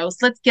it's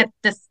gross. Let's get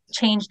this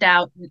changed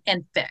out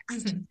and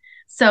fixed.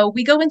 So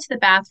we go into the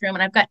bathroom,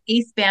 and I've got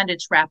ace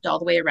bandage wrapped all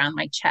the way around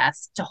my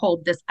chest to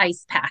hold this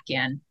ice pack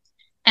in.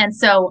 And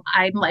so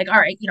I'm like, all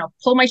right,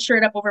 pull my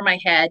shirt up over my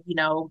head.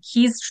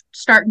 He's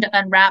starting to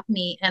unwrap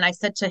me. And I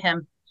said to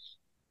him,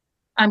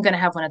 I'm going to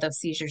have one of those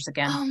seizures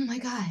again. Oh my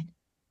God.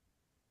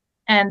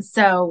 And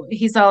so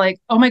he's all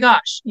like, oh my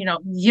gosh, you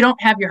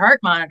don't have your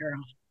heart monitor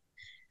on.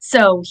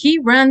 So he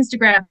runs to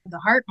grab the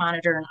heart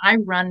monitor and I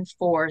run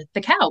for the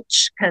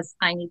couch because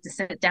I need to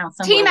sit down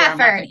somewhere Team where I'm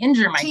not effort. going to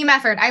injure myself. Team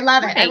effort. I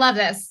love it. I Right. love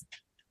this.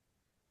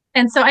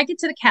 And so I get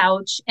to the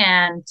couch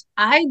and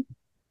I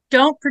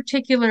don't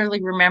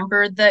particularly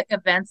remember the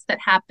events that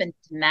happened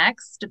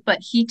next, but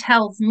he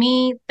tells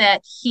me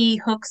that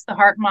he hooks the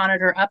heart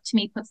monitor up to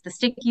me, puts the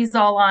stickies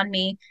all on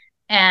me,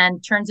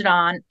 and turns it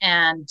on.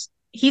 And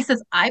he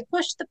says, I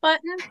pushed the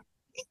button,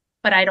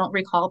 but I don't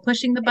recall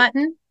pushing the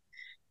button.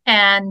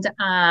 And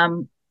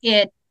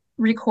it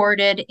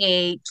recorded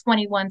a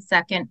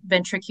 21-second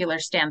ventricular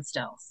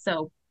standstill.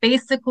 So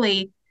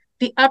basically,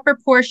 the upper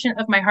portion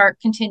of my heart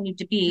continued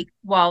to beat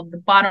while the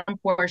bottom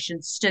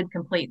portion stood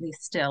completely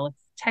still.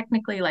 It's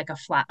technically like a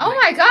flat line. Oh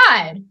my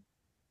God.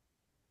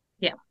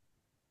 Yeah.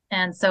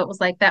 And so it was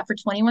like that for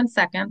 21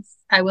 seconds.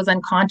 I was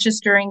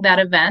unconscious during that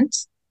event.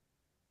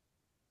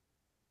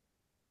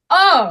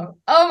 Oh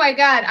my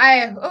God.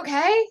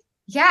 Okay.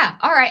 Yeah.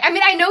 All right. I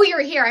mean, I know you're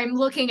here. I'm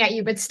looking at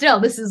you, but still,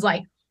 this is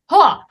like,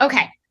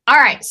 okay. All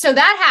right. So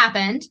that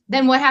happened.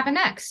 Then what happened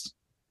next?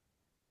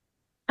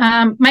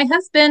 My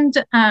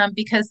husband,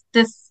 because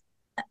this,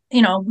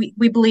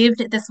 we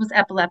believed this was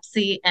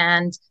epilepsy,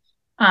 and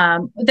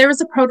there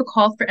was a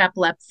protocol for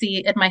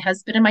epilepsy, and my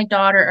husband and my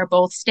daughter are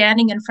both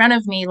standing in front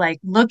of me, like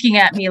looking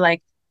at me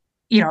like,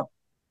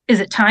 is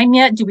it time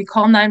yet? Do we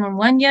call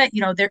 911 yet?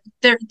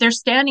 They're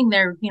standing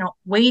there,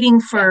 waiting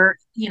for,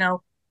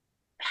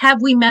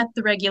 have we met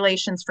the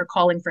regulations for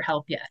calling for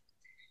help yet?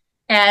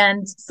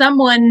 And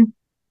someone,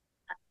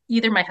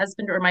 either my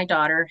husband or my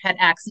daughter, had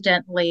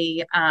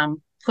accidentally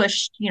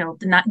pushed,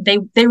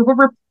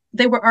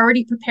 they were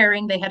already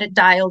preparing, they had it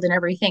dialed and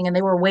everything, and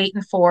they were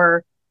waiting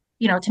for,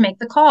 to make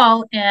the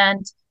call,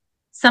 and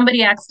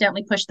somebody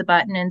accidentally pushed the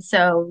button. And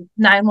so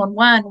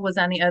 911 was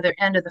on the other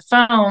end of the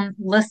phone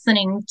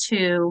listening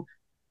to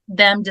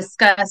them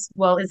discuss,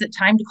 well, is it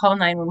time to call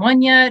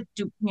 911 yet?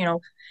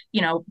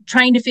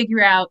 Trying to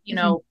figure out,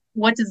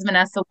 what does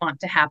Vanessa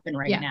want to happen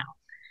right now?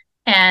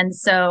 And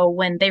so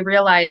when they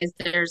realize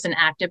there's an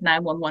active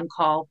 911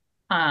 call,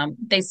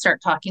 they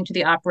start talking to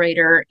the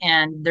operator,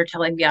 and they're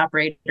telling the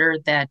operator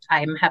that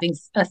I'm having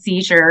a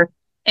seizure,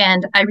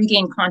 and I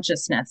regain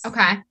consciousness.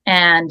 Okay.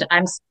 And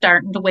I'm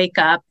starting to wake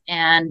up,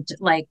 and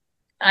like,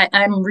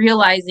 I'm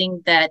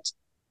realizing that,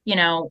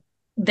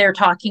 they're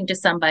talking to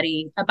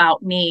somebody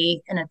about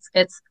me, and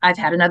I've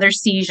had another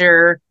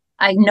seizure.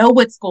 I know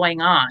what's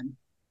going on.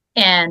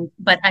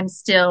 But I'm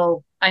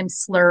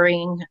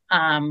slurring.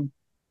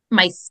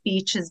 My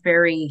speech is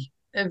very,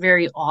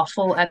 very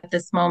awful at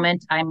this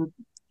moment. I'm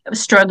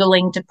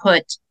struggling to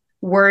put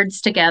words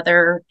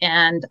together.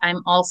 And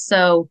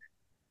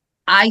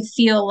I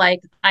feel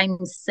like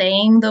I'm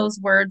saying those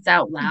words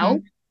out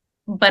loud,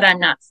 but I'm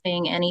not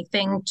saying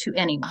anything to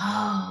anyone.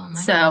 Oh my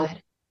So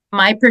God.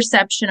 my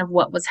perception of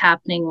what was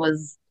happening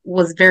was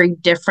very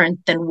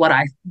different than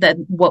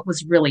what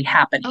was really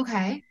happening.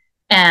 Okay.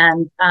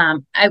 And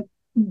I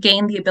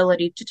gained the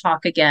ability to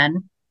talk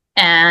again.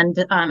 And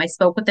I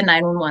spoke with the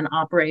 911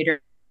 operator.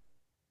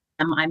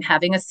 I'm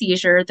having a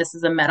seizure. This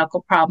is a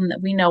medical problem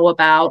that we know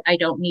about. I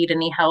don't need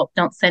any help.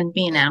 Don't send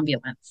me an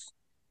ambulance.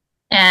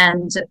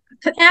 And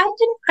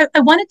I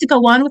wanted to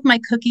go on with my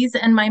cookies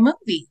and my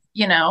movie,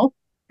 we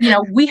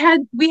had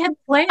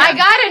plans. I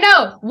gotta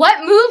know,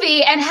 what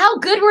movie and how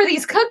good were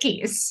these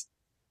cookies?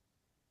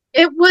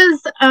 It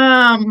was,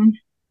 I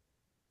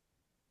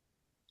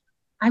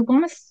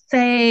want to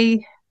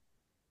say,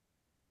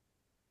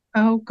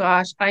 oh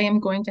gosh, I am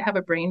going to have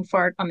a brain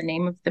fart on the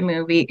name of the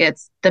movie.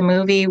 It's the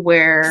movie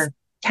where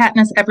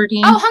Katniss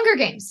Everdeen. Oh, Hunger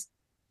Games.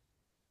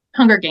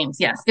 Hunger Games,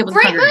 yes. It was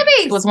great Hunger movies.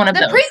 Games. It was one of the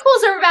those.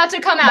 prequels are about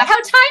to come out. How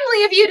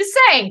timely of you to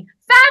say.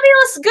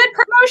 Fabulous, good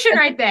promotion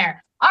right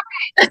there. All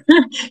right.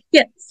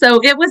 Yeah,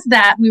 so it was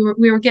that. We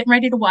were getting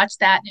ready to watch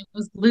that, and it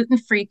was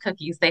gluten-free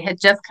cookies. They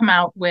had just come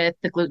out with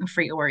the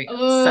gluten-free Oreos.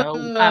 Ooh,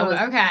 so I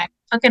was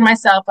hooking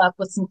myself up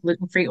with some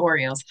gluten-free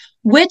Oreos,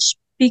 which,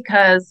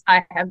 because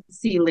I have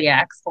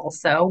celiac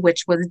also,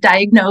 which was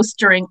diagnosed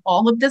during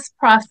all of this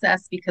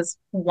process, because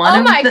one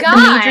of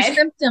the major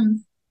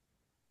symptoms,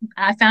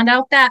 I found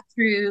out that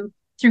through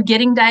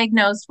getting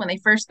diagnosed when they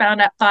first thought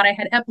I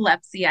had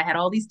epilepsy. I had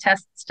all these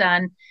tests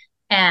done,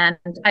 and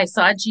I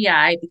saw a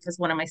GI because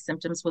one of my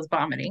symptoms was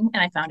vomiting,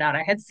 and I found out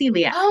I had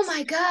celiac. Oh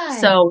my God.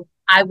 So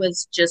I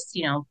was just,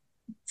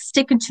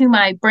 sticking to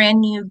my brand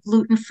new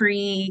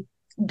gluten-free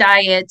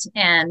diet,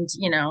 and,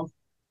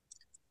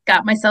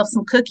 got myself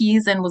some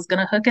cookies and was going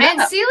to hook it up.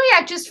 And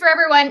celiac, just for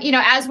everyone,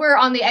 as we're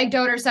on the egg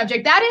donor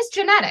subject, that is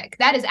genetic.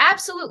 That is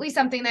absolutely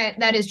something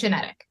that is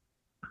genetic.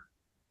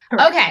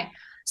 Correct. Okay.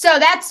 So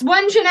that's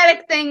one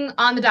genetic thing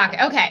on the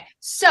docket. Okay.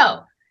 So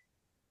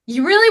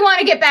you really want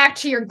to get back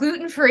to your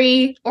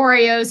gluten-free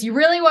Oreos. You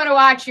really want to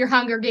watch your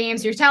Hunger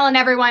Games. You're telling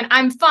everyone,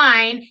 I'm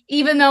fine,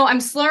 even though I'm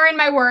slurring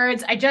my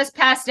words. I just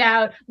passed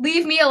out.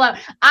 Leave me alone.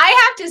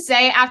 I have to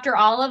say, after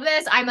all of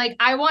this, I'm like,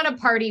 I want to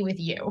party with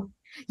you.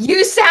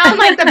 You sound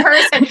like the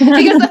person,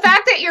 because the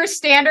fact that your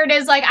standard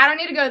is like, I don't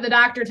need to go to the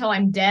doctor till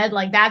I'm dead.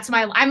 Like that's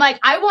I'm like,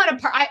 I want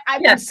to,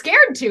 I'm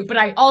scared to, but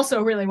I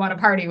also really want to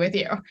party with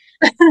you.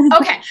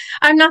 Okay.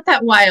 I'm not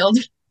that wild.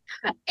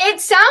 It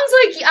sounds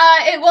like,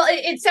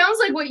 it sounds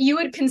like what you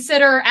would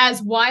consider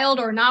as wild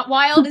or not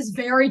wild is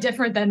very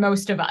different than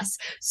most of us.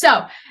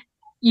 So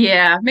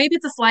yeah, maybe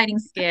it's a sliding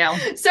scale.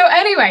 So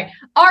anyway,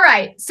 all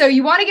right. So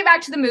you want to get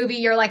back to the movie.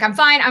 You're like, I'm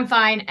fine.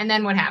 And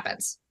then what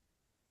happens?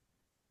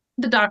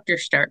 The doctor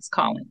starts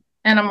calling.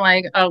 And I'm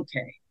like,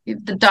 okay,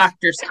 the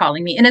doctor's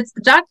calling me. And it's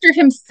the doctor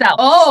himself.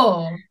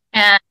 Oh.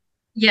 And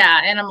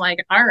yeah. And I'm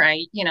like, all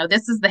right,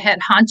 this is the head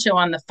honcho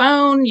on the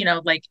phone.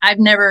 Like I've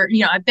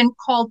been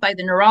called by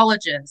the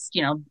neurologist,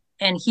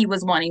 and he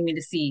was wanting me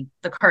to see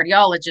the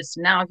cardiologist.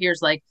 And now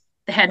here's like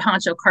the head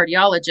honcho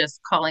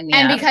cardiologist calling me.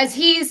 And because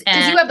you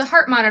have the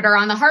heart monitor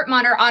on, the heart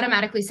monitor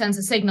automatically sends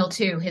a signal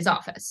to his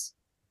office.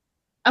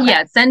 Okay.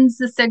 Yeah, it sends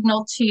the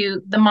signal to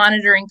the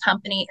monitoring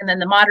company, and then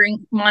the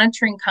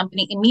monitoring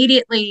company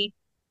immediately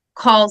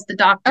calls the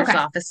doctor's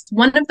office.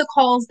 One of the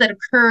calls that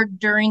occurred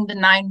during the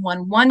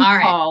 911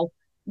 call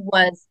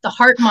was the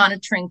heart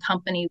monitoring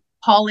company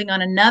calling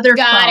on another phone.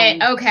 Got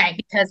it. Okay.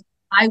 Because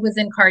I was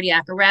in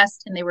cardiac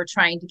arrest and they were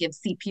trying to give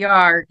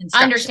CPR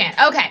instructions. Understand.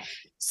 Okay.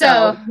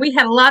 So we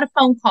had a lot of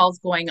phone calls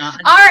going on.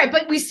 All right,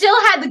 but we still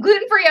had the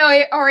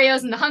gluten-free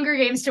Oreos and the Hunger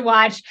Games to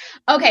watch.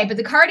 Okay, but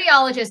the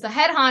cardiologist, the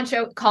head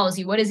honcho, calls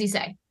you. What does he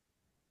say?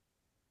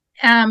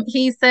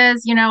 He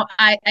says,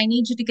 I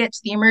need you to get to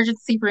the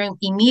emergency room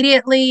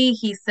immediately.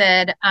 He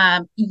said,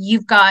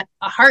 you've got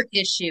a heart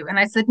issue. And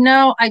I said,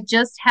 no, I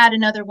just had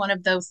another one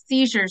of those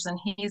seizures. And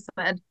he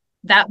said,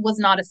 that was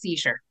not a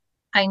seizure.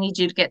 I need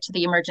you to get to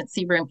the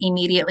emergency room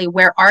immediately.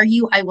 Where are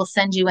you? I will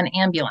send you an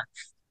ambulance.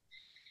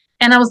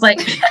 And I was like,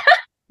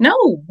 no,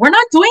 we're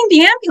not doing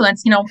the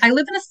ambulance. I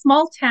live in a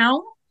small town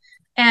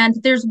and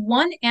there's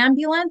one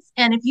ambulance.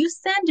 And if you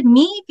send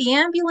me the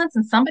ambulance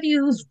and somebody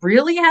who's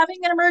really having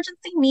an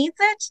emergency needs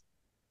it,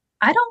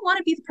 I don't want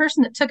to be the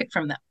person that took it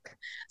from them.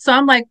 So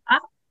I'm like,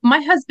 my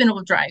husband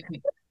will drive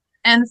me.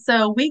 And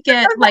so we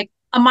get like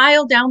a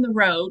mile down the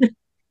road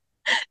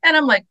and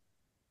I'm like,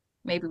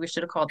 maybe we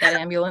should have called that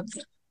ambulance.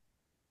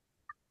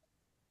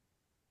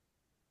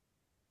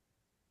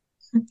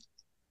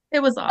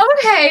 It was awful.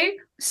 Okay,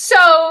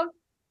 so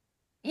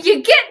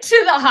you get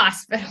to the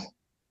hospital.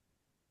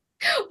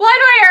 One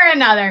way or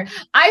another.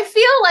 I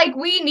feel like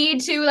we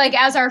need to, like,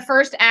 as our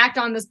first act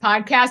on this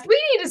podcast, we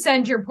need to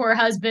send your poor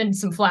husband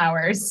some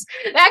flowers.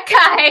 That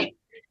guy.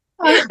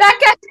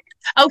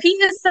 Oh, he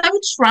is so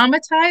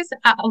traumatized.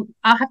 I'll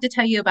have to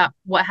tell you about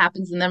what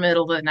happens in the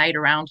middle of the night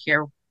around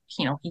here.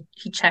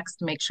 He checks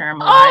to make sure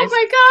I'm alive. Oh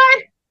my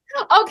God.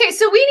 Okay,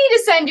 so we need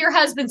to send your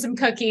husband some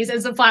cookies and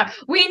some flour.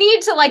 We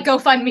need to like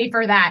GoFundMe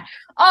for that.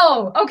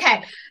 Oh,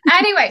 okay.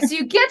 Anyway, so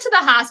you get to the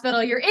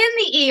hospital, you're in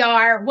the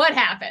ER. What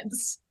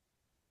happens?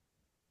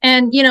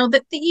 And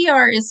the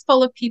ER is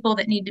full of people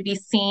that need to be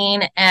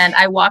seen. And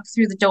I walk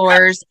through the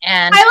doors,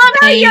 and I love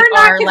how you're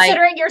not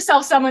considering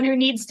yourself someone who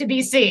needs to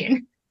be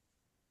seen.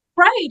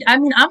 Right. I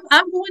mean,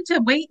 I'm going to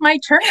wait my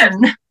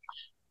turn.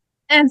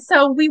 And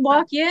so we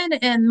walk in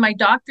and my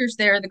doctor's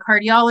there, the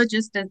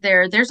cardiologist is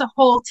there. There's a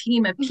whole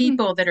team of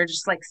people that are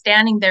just like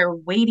standing there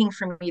waiting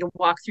for me to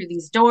walk through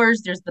these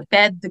doors. There's the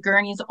bed, the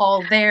gurney's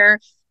all there,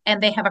 and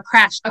they have a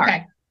crash cart.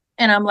 Okay.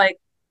 And I'm like,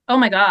 oh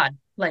my God,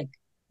 like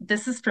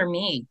this is for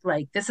me.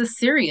 Like this is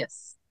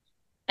serious.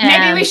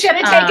 And, maybe we should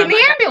have taken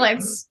the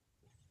ambulance.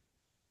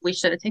 We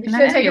should have taken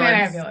that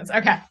ambulance.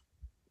 Okay.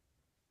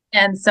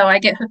 And so I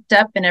get hooked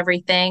up and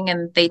everything,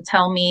 and they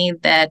tell me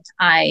that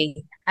I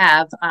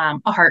have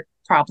a heart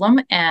problem.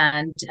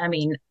 And I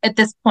mean, at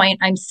this point,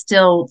 I'm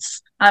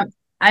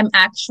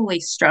actually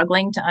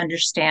struggling to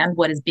understand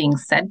what is being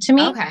said to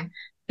me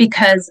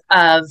because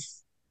of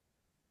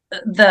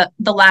the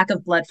lack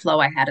of blood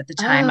flow I had at the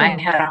time. I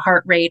had a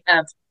heart rate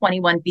of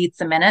 21 beats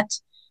a minute,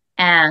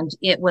 and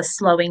it was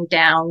slowing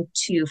down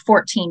to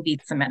 14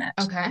 beats a minute.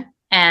 Okay.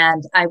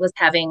 And I was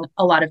having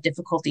a lot of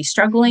difficulty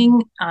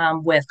struggling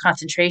with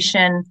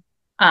concentration.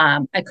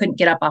 I couldn't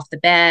get up off the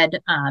bed.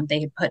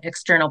 They had put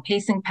external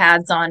pacing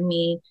pads on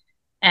me.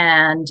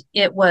 And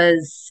they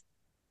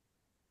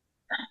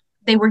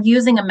were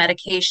using a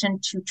medication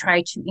to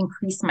try to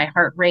increase my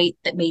heart rate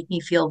that made me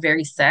feel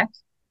very sick.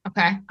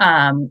 Okay.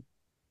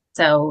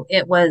 So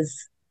it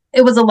was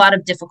a lot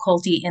of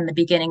difficulty in the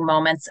beginning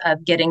moments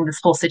of getting this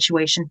whole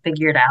situation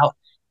figured out.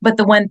 But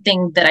the one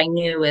thing that I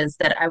knew is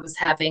that I was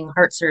having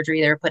heart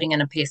surgery. They were putting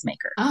in a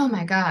pacemaker. Oh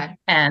my God.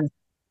 And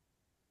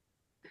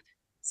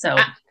so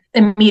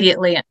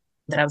immediately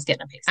that I was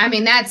getting a pacemaker. I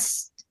mean,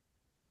 that's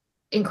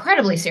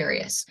incredibly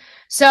serious.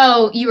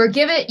 So you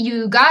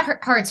got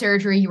heart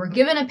surgery, you were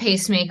given a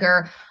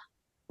pacemaker.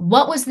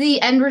 What was the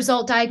end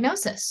result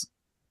diagnosis?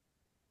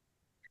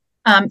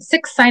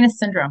 6 sinus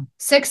syndrome.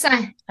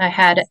 I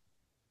had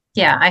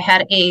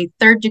a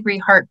 3rd-degree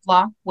heart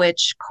block,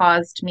 which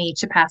caused me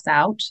to pass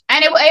out.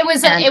 And it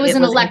was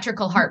an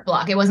electrical heart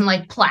block. It wasn't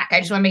like plaque. I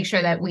just want to make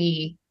sure that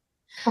we.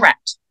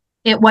 Correct.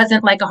 It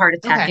wasn't like a heart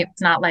attack. Okay.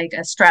 It's not like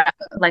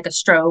like a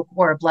stroke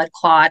or a blood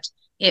clot.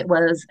 It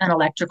was an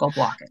electrical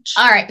blockage.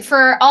 All right.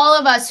 For all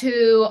of us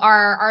who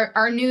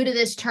are new to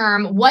this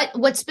term,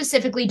 what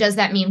specifically does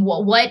that mean?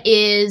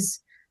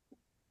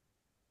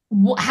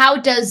 How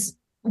does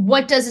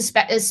what does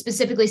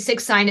specifically sick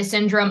sinus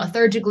syndrome, a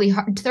third degree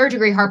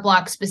heart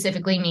block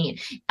specifically mean?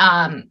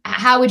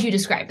 How would you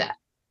describe that?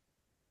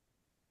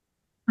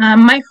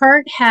 My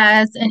heart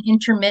has an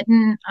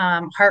intermittent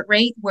heart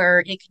rate where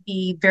it could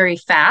be very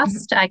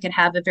fast. I could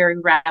have a very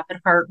rapid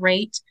heart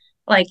rate.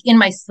 Like in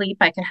my sleep,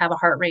 I could have a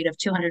heart rate of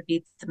 200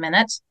 beats a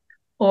minute,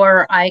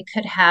 or I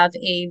could have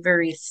a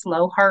very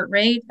slow heart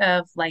rate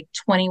of like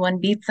 21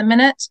 beats a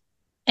minute.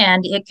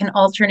 And it can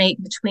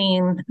alternate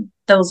between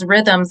those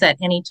rhythms at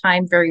any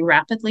time very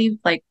rapidly,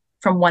 like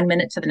from 1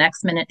 minute to the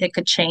next minute, it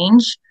could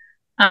change.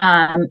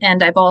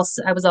 And I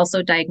was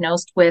also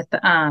diagnosed with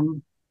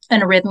an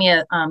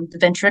arrhythmia, the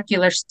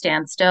ventricular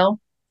standstill,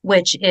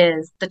 which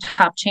is the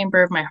top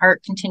chamber of my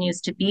heart continues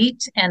to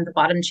beat and the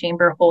bottom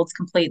chamber holds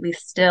completely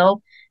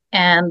still.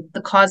 And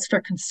the cause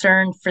for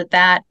concern for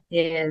that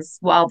is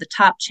while the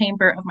top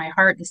chamber of my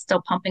heart is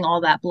still pumping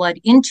all that blood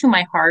into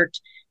my heart,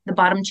 the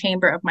bottom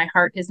chamber of my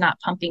heart is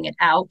not pumping it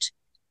out.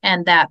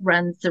 And that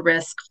runs the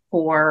risk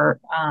for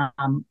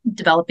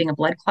developing a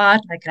blood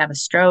clot. I could have a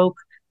stroke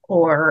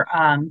or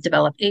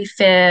develop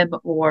AFib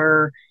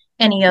or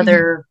any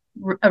other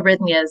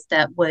arrhythmias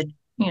that would,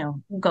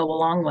 go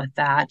along with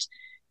that.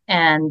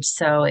 And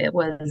so it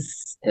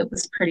was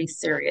pretty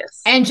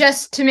serious. And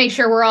just to make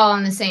sure we're all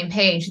on the same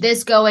page,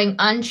 this going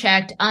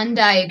unchecked,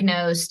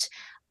 undiagnosed,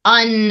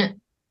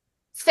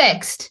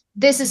 unfixed,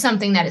 this is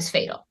something that is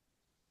fatal.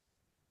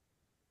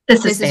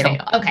 This is fatal.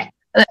 Okay.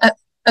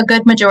 A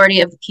good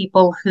majority of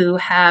people who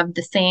have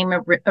the same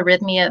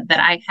arrhythmia that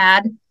I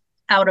had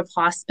out of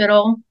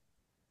hospital,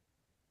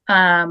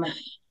 the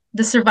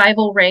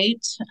survival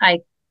rate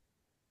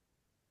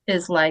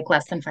is like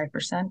less than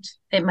 5%.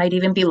 It might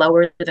even be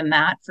lower than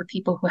that for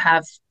people who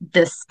have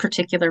this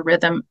particular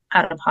rhythm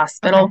out of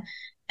hospital. Okay.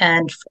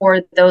 And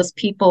for those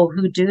people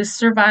who do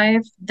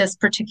survive this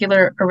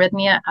particular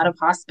arrhythmia out of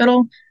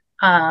hospital,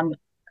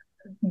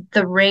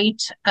 the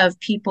rate of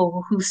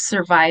people who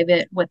survive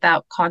it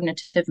without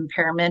cognitive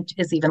impairment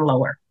is even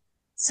lower.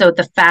 So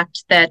the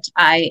fact that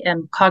I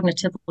am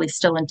cognitively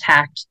still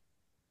intact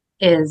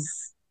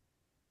is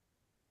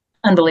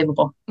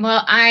unbelievable.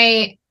 Well,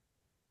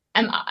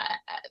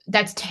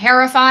 that's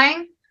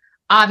terrifying.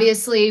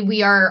 Obviously,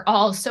 we are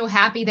all so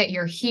happy that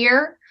you're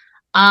here.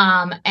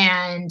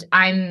 And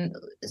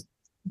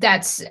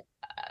that's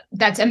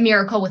a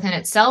miracle within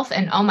itself.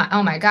 And oh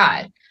my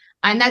God.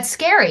 And that's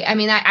scary. I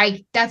mean,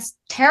 that's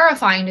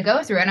terrifying to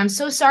go through. And I'm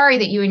so sorry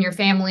that you and your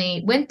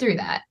family went through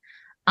that.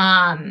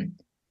 And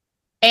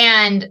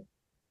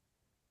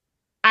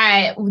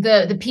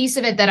the piece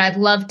of it that I'd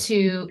love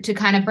to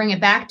kind of bring it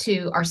back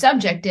to our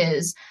subject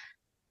is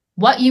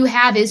what you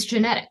have is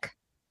genetic.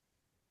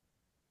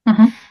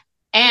 Mm-hmm.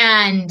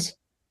 And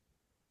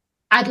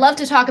I'd love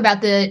to talk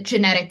about the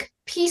genetic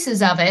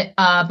pieces of it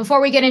before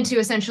we get into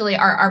essentially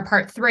our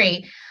part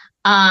 3.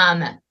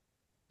 And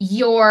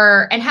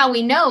how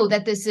we know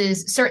that this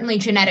is certainly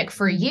genetic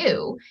for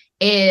you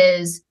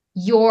is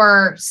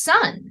your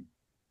son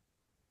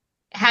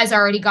has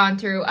already gone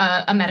through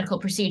a medical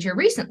procedure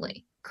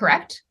recently,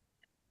 correct?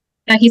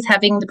 Yeah, he's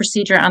having the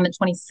procedure on the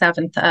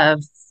 27th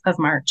of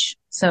March.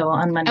 So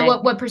on Monday.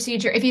 And what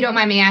procedure, if you don't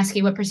mind me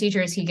asking, what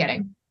procedure is he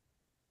getting?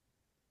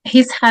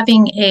 He's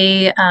having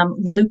a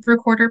loop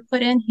recorder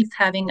put in. He's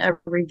having a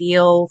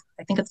Reveal,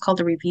 I think it's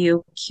called a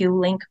Review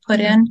Q-Link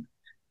put in,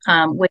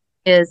 which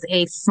is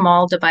a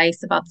small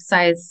device about the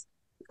size,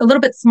 a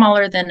little bit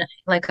smaller than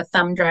like a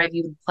thumb drive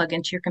you would plug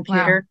into your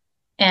computer.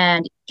 Wow.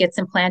 And it gets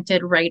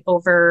implanted right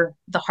over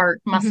the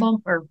heart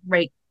muscle or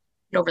right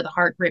over the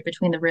heart, right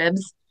between the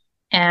ribs.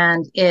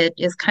 And it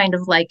is kind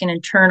of like an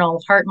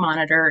internal heart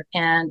monitor.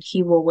 And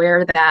he will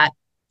wear that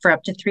for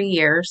up to 3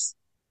 years.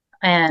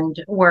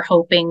 And we're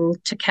hoping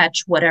to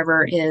catch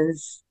whatever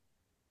is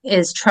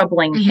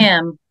troubling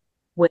him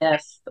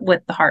with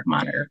the heart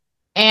monitor.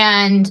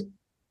 And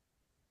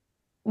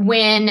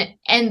luckily,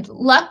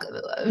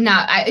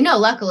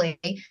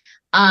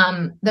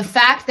 the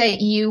fact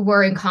that you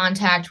were in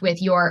contact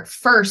with your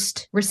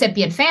first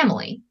recipient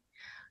family,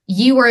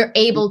 you were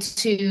able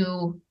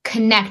to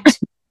connect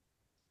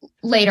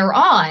later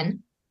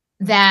on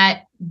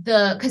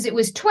because it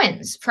was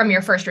twins from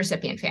your first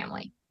recipient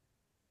family.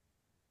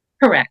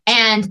 Correct.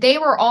 And they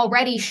were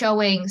already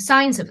showing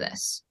signs of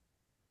this.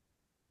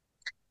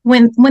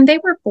 When they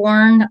were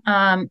born,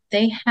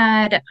 they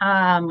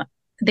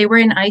were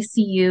in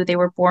ICU. They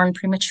were born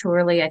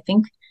prematurely. I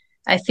think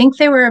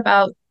they were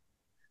about,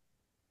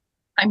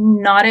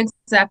 I'm not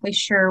exactly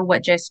sure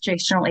what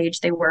gestational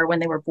age they were when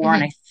they were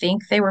born. I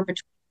think they were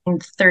between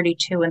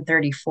 32 and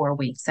 34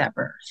 weeks at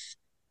birth.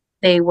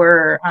 They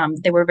were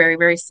very,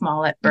 very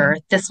small at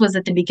birth. This was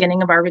at the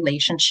beginning of our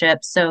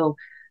relationship. So,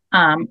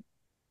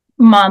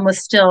 Mom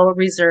was still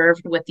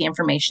reserved with the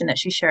information that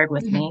she shared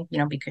with me,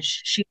 because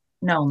she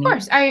know me. Of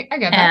course, I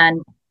get that.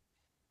 And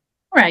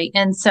right.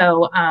 And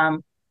so,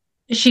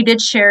 she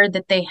did share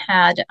that they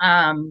had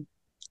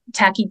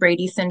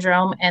Tachy-Brady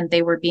syndrome, and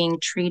they were being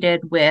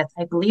treated with,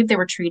 I believe they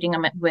were treating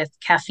them with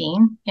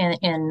caffeine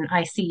in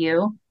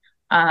ICU.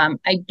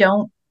 I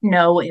don't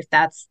know if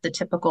that's the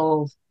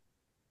typical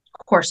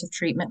course of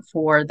treatment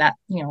for that,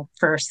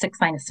 for sick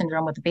sinus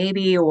syndrome with a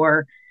baby,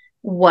 or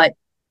what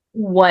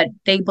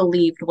they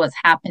believed was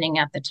happening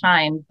at the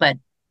time. But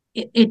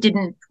it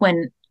didn't,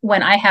 when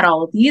I had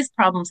all of these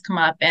problems come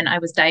up and I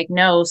was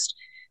diagnosed,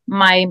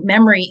 my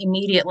memory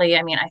immediately,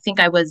 I mean, I think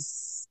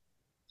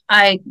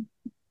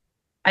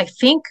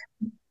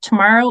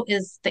tomorrow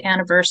is the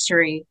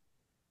anniversary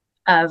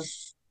of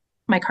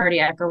my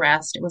cardiac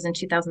arrest. It was in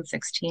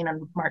 2016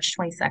 on March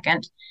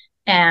 22nd.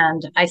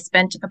 And I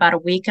spent about a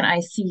week in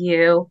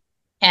ICU.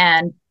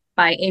 And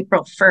by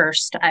April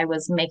 1st, I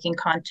was making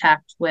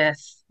contact with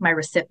my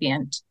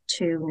recipient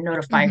to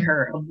notify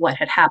her of what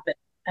had happened.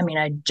 I mean,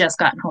 I'd just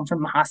gotten home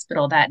from the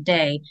hospital that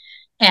day.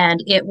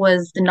 And it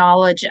was the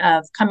knowledge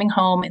of coming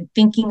home and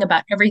thinking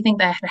about everything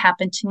that had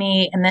happened to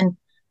me. And then,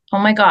 oh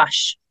my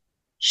gosh,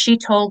 she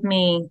told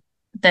me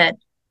that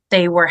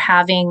they were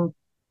having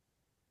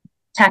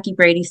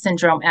Tachy-Brady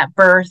syndrome at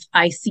birth,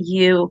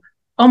 ICU.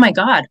 Oh my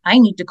God, I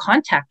need to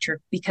contact her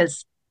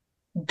because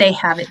they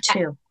have it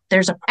too.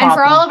 There's a problem. And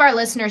for all of our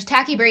listeners,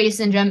 Tachy-Brady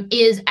syndrome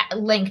is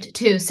linked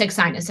to sick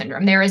sinus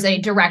syndrome. There is a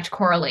direct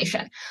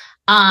correlation.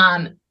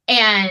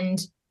 And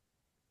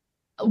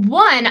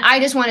one, I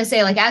just want to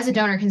say, like, as a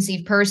donor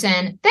conceived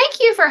person, thank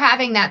you for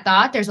having that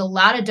thought. There's a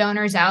lot of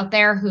donors out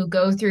there who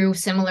go through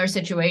similar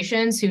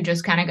situations who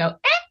just kind of go,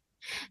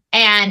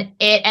 and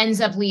it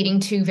ends up leading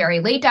to very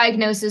late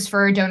diagnosis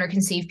for donor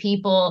conceived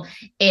people.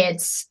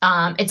 It's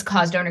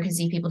caused donor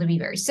conceived people to be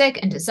very sick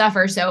and to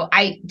suffer. So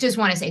I just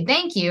want to say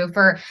thank you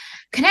for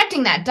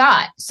connecting that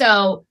dot.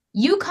 So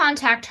you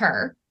contact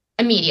her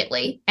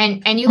immediately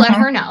and you let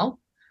her know.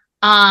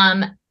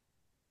 And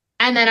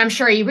then I'm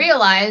sure you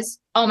realize,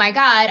 oh my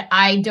God,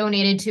 I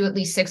donated to at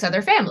least 6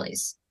 other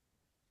families.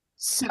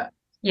 So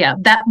yeah,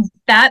 that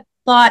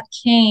thought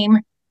came.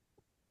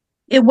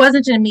 It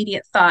wasn't an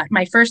immediate thought.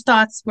 My first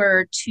thoughts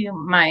were to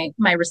my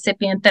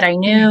recipient that I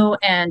knew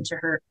and to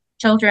her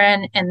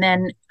children. And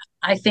then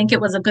I think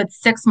it was a good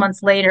 6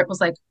 months later, it was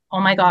like,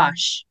 oh my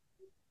gosh,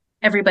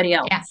 everybody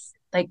else. Yeah.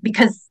 Like,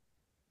 because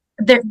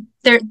they're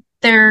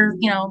they're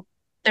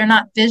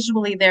not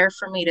visually there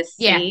for me to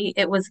see.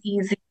 Yeah. It was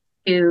easy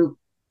to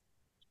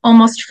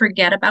almost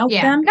forget about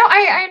them. No,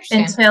 I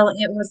understand. Until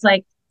it was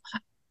like,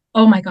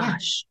 oh my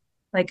gosh,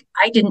 like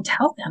I didn't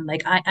tell them,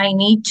 like I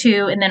need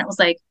to. And then it was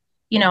like,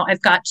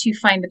 I've got to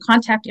find the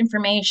contact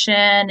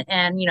information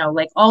and,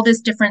 like all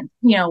this different,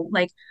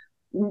 like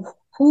who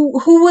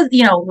was,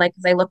 like,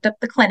 as I looked up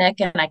the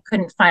clinic and I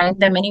couldn't find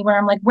them anywhere.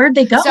 I'm like, where'd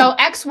they go? So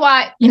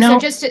XY, so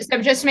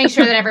just to make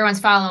sure that everyone's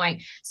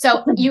following.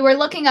 So you were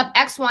looking up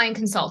XY and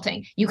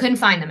Consulting. You couldn't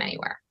find them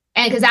anywhere.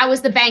 And because that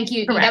was the bank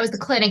that was the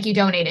clinic you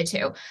donated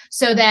to.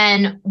 So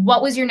then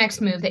what was your next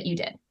move that you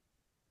did?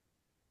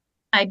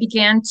 I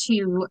began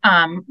to,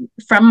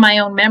 from my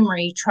own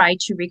memory, try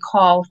to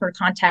recall her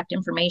contact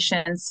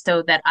information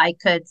so that I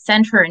could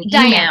send her an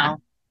email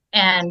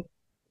and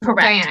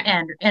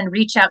and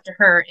reach out to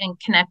her and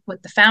connect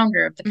with the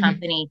founder of the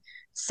company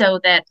so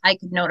that I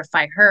could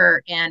notify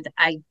her. And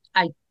I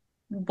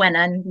went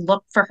and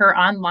looked for her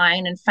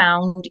online and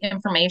found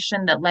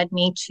information that led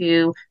me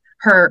to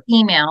her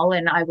email.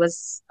 And I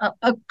was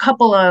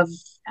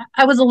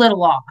I was a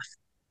little off,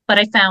 but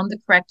I found the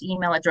correct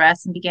email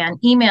address and began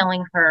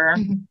emailing her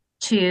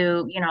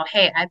to,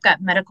 hey, I've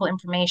got medical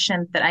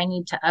information that I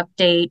need to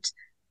update.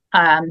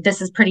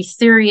 This is pretty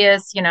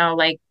serious,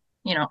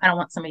 I don't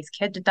want somebody's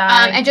kid to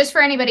die. And just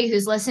for anybody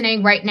who's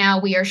listening right now,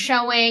 we are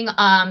showing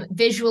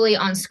visually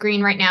on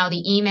screen right now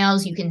the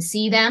emails. You can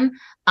see them.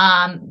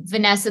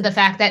 Vanessa, the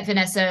fact that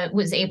Vanessa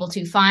was able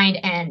to find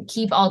and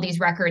keep all these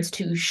records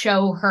to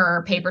show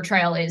her paper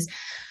trail is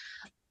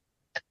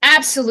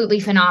absolutely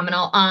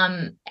phenomenal.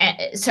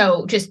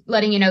 So just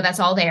letting you know that's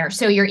all there.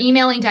 So you're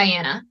emailing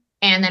Diana,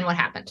 and then what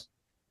happened?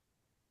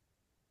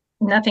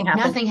 Nothing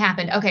happened. Nothing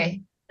happened.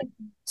 Okay.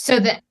 So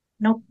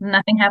nope,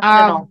 nothing happened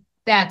at all.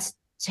 That's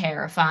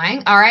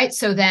terrifying. All right.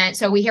 So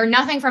we hear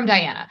nothing from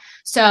Diana.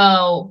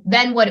 So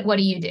then what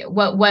do you do?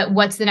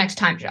 What's the next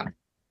time jump?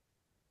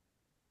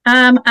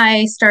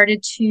 I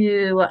started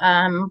to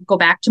go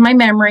back to my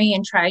memory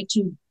and try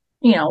to,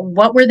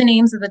 what were the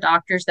names of the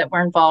doctors that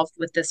were involved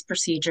with this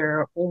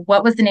procedure?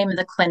 What was the name of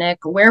the clinic?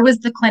 Where was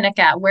the clinic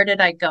at? Where did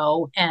I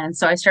go? And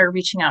so I started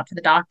reaching out to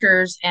the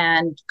doctors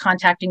and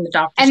contacting the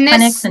doctors'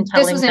 clinics and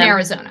telling them. This was in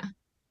Arizona.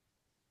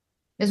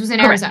 This was in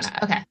Arizona.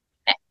 Okay.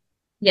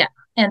 Yeah.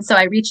 And so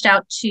I reached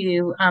out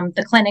to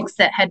the clinics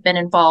that had been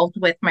involved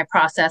with my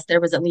process.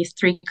 There was at least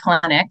 3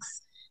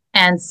 clinics.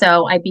 And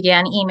so I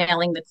began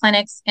emailing the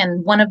clinics,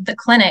 and one of the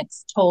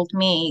clinics told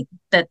me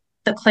that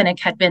the clinic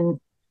had been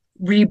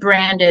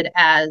rebranded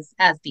as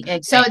the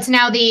Egg So Bank. it's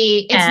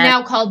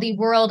now called the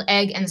World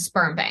Egg and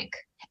Sperm Bank.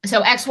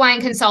 So XY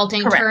and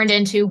Consulting turned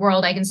into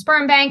World Egg and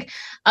Sperm Bank.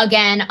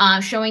 Again,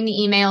 showing the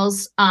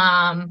emails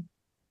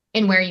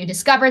in where you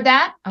discovered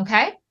that.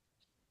 Okay.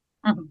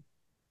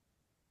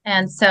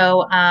 And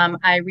so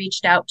I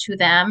reached out to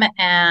them,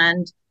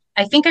 and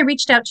I think I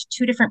reached out to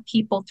two different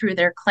people through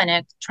their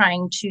clinic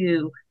trying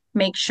to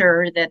make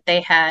sure that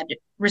they had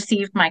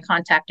received my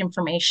contact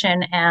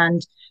information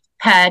and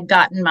had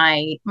gotten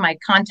my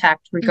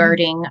contact Mhm.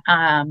 regarding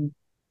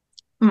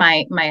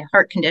my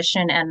heart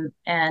condition,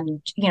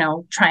 and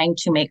trying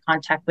to make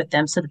contact with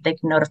them so that they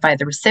can notify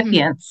the Mhm.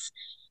 recipients.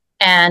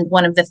 And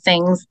one of the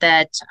things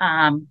that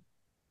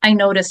I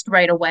noticed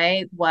right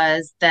away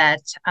was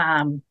that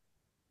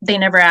they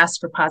never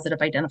asked for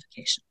positive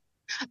identification.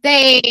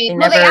 They They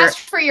never. asked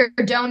for your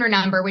donor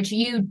number, which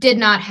you did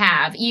not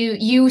have.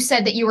 You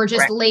said that you were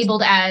just Correct.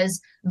 labeled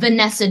as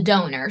Vanessa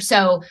Donor.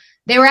 So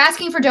they were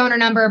asking for donor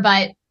number,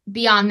 but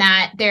beyond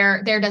that,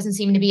 there doesn't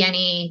seem to be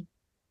any.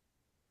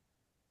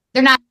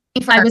 They're not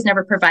I for. was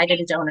never provided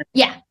a donor.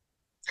 Yeah.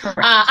 Correct.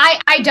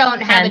 I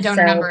don't have a And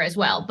donor so number as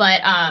well,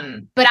 but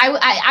I'm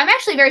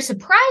actually very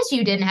surprised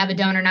you didn't have a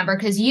donor number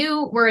because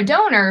you were a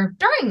donor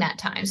during that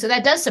time, so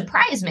that does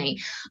surprise me.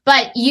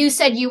 But you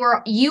said you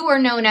were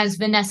known as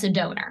Vanessa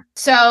Donor,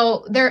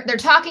 so they're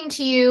talking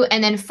to you,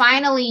 and then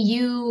finally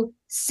you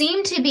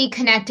seem to be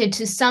connected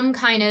to some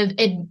kind of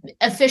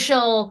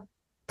official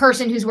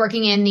person who's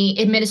working in the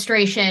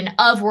administration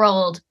of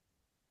World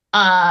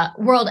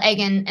Egg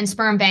and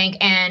Sperm Bank,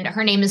 and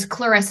her name is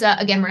Clarissa.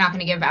 Again, we're not going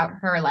to give out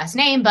her last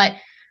name, but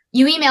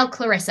you emailed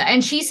Clarissa,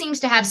 and she seems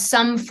to have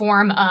some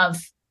form of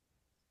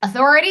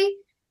authority.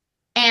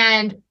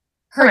 And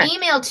her correct.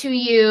 email to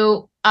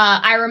you,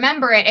 I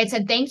remember it. It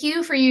said, "Thank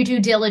you for your due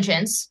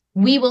diligence.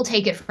 We will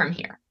take it from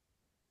here."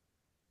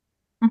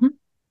 Hmm.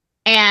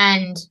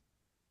 And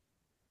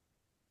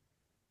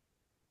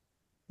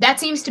that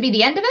seems to be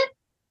the end of it.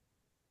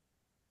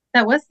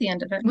 That was the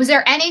end of it. Was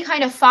there any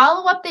kind of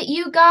follow up that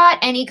you got?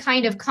 Any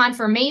kind of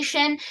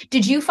confirmation?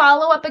 Did you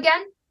follow up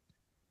again?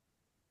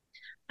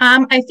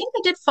 I think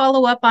I did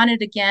follow up on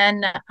it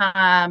again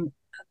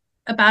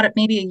about it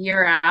maybe a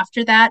year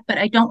after that, but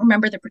I don't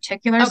remember the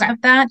particulars Okay.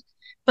 of that.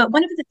 But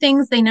one of the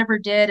things they never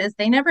did is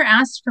they never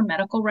asked for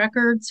medical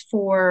records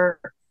for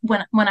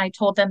when I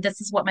told them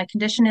this is what my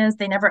condition is.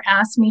 They never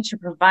asked me to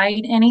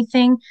provide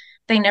anything.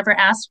 They never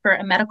asked for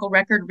a medical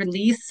record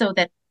release so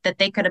that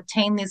they could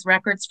obtain these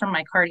records from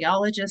my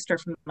cardiologist or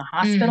from the Mm.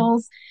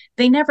 hospitals.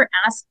 They never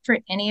asked for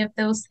any of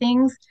those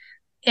things,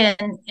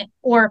 and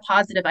or a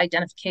positive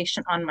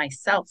identification on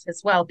myself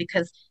as well,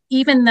 because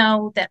even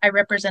though that I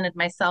represented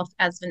myself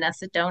as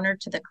Vanessa Donor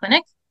to the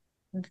clinic,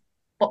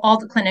 well, all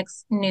the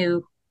clinics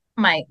knew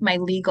my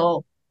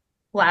legal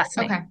last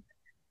Okay. name.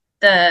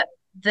 The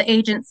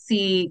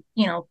agency,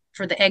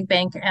 for the egg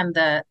bank and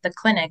the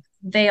clinic,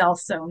 they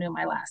also knew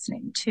my last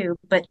name too,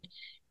 but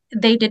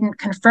they didn't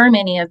confirm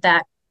any of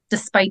that,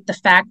 despite the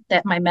fact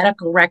that my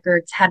medical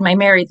records had my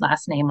married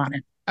last name on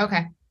it.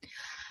 Okay.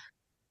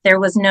 There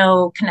was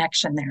no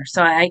connection there.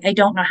 So I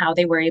don't know how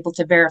they were able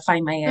to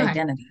verify my Okay.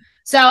 identity.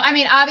 So, I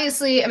mean,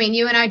 obviously, I mean,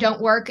 you and I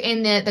don't work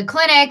in the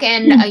clinic,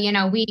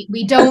 and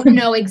we don't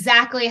know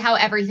exactly how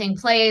everything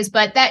plays,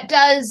 but that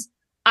does,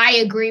 I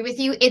agree with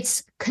you.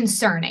 It's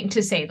concerning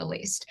to say the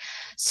least.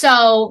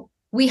 So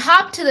we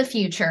hop to the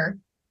future,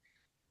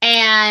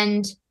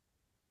 and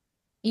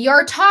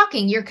you're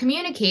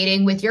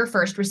communicating with your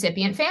first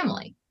recipient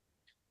family,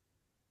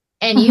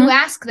 and you Mm-hmm.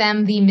 ask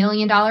them the $1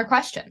 million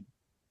question.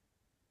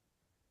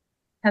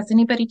 Has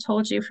anybody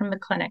told you from the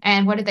clinic?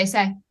 And what did they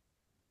say?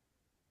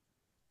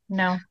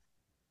 No.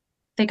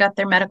 They got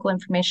their medical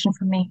information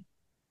from me.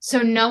 So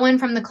no one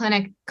from the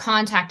clinic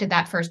contacted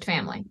that first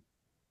family.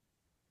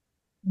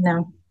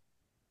 No.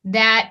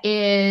 That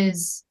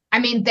is, I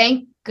mean,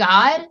 thank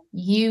God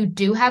you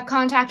do have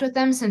contact with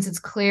them, since it's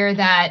clear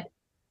that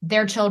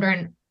their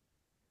children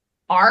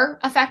are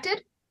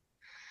affected.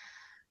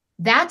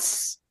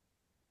 That's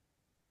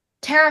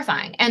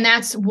terrifying. And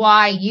that's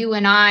why you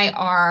and I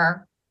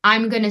are,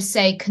 I'm going to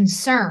say,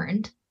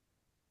 concerned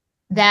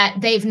that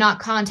they've not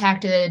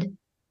contacted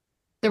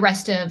the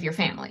rest of your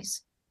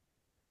families.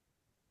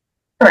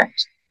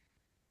 Correct.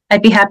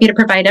 I'd be happy to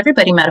provide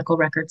everybody medical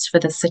records for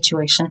this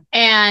situation.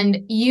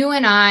 And you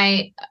and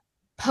I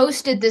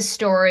posted this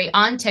story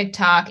on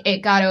TikTok.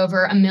 It got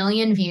over 1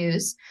 million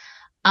views.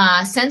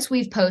 Since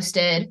we've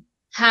posted,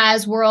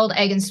 has World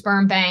Egg and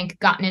Sperm Bank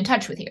gotten in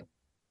touch with you?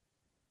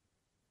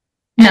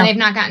 And No. they've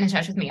not gotten in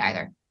touch with me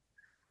either.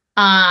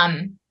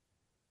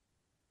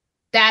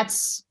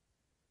 That's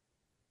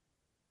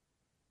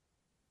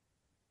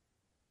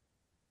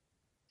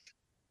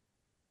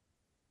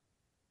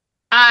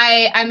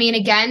I mean,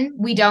 again,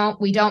 we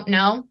don't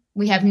know.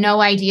 We have no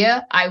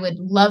idea. I would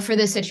love for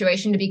this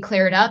situation to be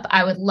cleared up.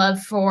 I would love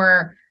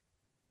for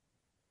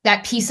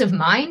that peace of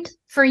mind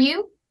for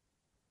you.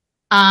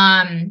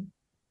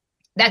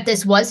 That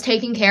this was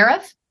taken care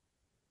of.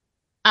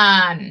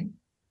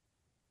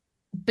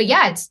 But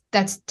yeah,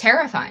 that's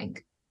terrifying.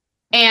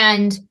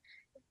 And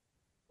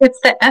it's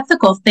the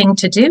ethical thing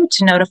to do,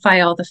 to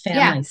notify all the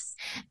families.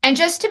 Yeah. And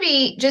just so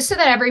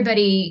that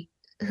everybody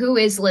who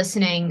is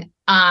listening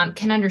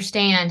can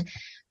understand,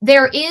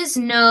 there is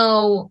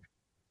no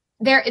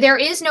there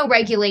is no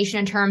regulation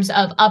in terms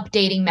of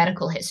updating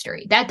medical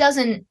history. That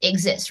doesn't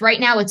exist. Right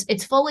now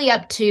it's fully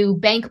up to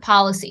bank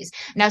policies.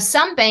 Now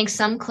some banks,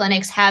 some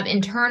clinics have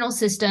internal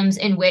systems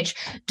in which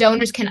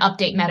donors can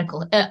update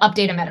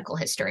a medical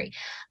history.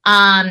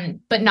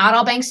 But not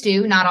all banks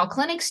do, not all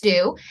clinics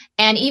do.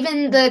 And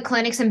even the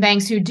clinics and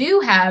banks who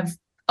do have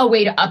a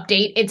way to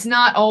update, it's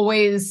not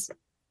always,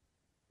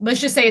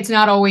 let's just say it's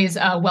not always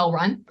well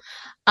run.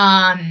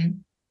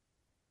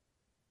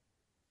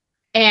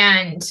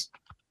 And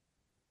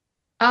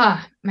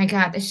oh my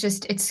God,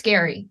 it's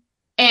scary.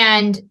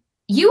 And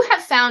you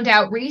have found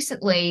out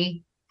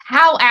recently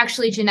how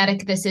actually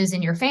genetic this is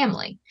in your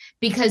family,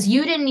 because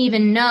you didn't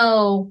even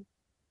know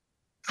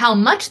how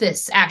much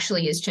this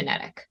actually is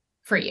genetic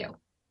for you.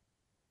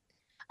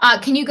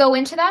 Can you go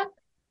into that?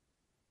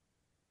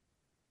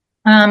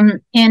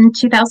 In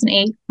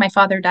 2008, my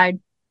father died.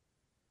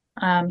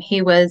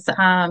 He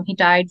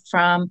died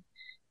from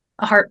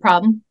a heart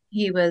problem.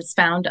 He was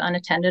found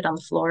unattended on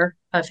the floor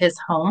of his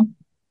home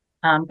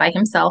by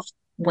himself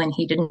when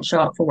he didn't show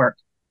up for work.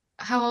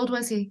 How old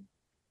was he?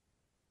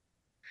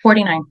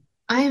 49.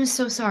 I am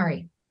so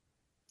sorry.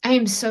 I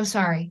am so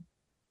sorry.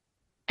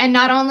 And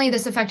not only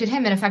this affected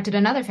him, it affected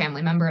another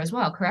family member as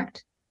well,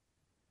 correct?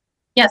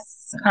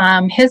 Yes.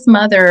 His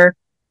mother,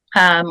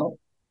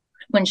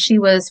 when she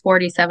was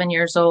 47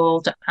 years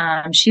old,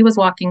 she was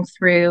walking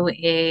through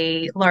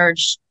a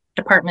large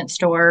department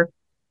store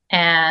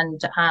and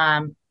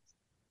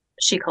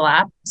she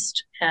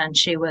collapsed and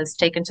she was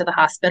taken to the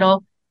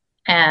hospital,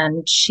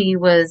 and she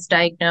was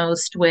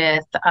diagnosed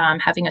with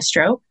having a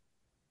stroke,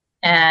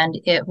 and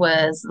it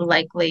was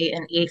likely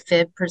an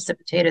AFib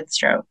precipitated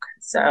stroke.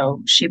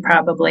 So she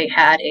probably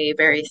had a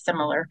very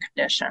similar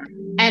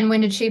condition. And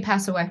when did she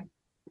pass away?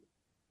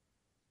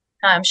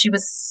 I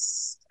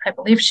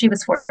believe she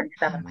was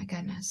 47. Oh my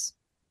goodness.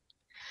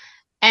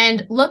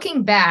 And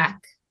looking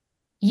back,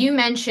 you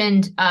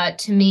mentioned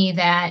to me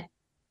that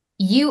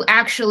you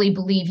actually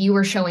believe you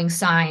were showing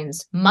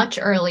signs much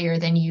earlier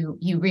than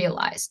you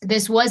realized.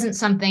 This wasn't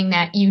something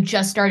that you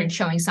just started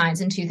showing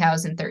signs in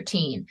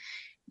 2013.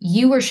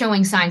 You were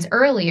showing signs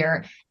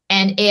earlier.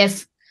 And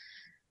if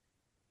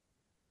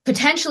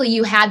potentially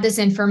you had this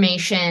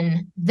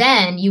information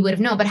then, you would have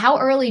known. But how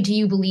early do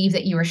you believe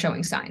that you were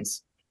showing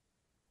signs?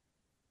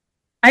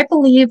 I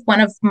believe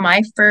one of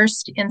my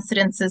first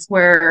incidences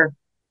where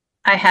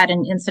I had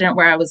an incident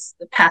where I was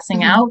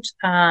passing out,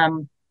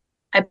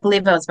 I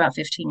believe I was about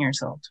 15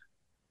 years old.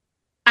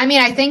 I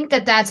mean, I think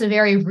that that's a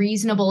very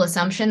reasonable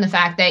assumption. The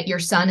fact that your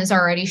son is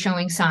already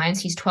showing signs,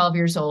 he's 12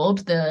 years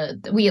old.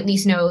 We at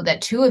least know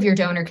that 2 of your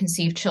donor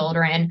conceived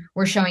children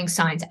were showing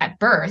signs at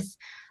birth.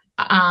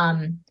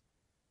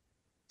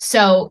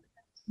 So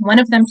one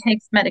of them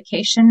takes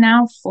medication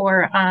now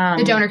for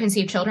the donor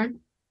conceived children.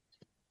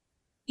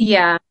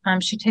 Yeah,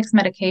 she takes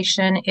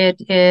medication.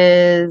 It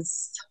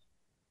is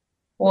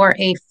for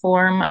a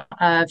form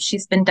of,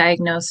 she's been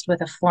diagnosed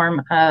with a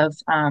form of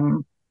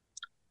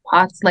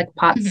POTS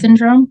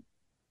syndrome.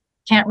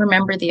 Can't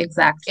remember the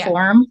exact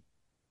form,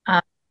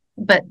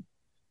 but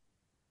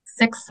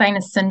 6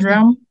 sinus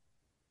syndrome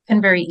can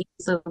very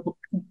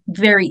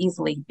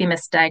easily be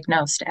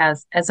misdiagnosed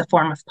as a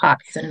form of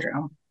POTS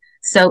syndrome.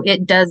 So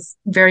it does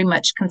very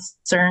much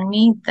concern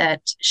me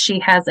that she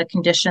has a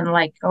condition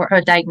or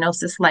a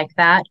diagnosis like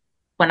that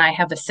when I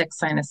have a 6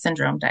 sinus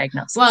syndrome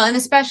diagnosis. Well, and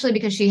especially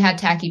because she had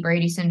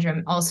Tachy-Brady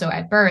syndrome also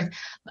at birth.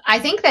 I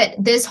think that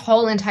this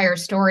whole entire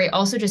story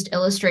also just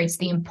illustrates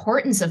the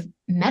importance of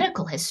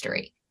medical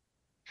history.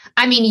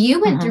 I mean,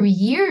 you went through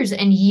years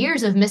and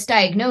years of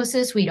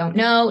misdiagnosis, we don't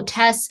know,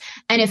 tests.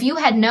 And if you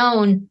had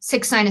known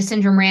 6 sinus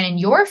syndrome ran in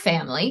your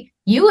family,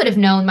 you would have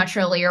known much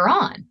earlier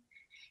on.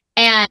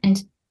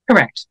 And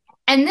correct.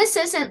 And this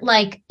isn't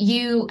like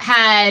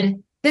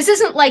this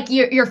isn't like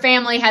your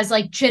family has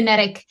like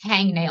genetic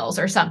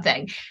hangnails or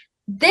something.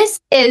 This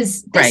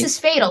is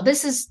fatal.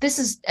 This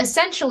is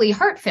essentially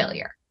heart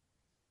failure.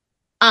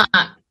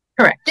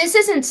 Correct. This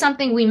isn't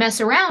something we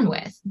mess around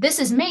with. This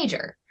is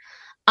major.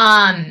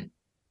 And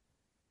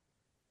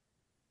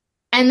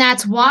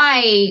that's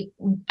why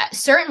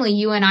certainly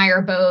you and I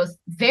are both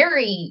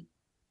very,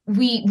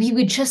 we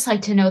would just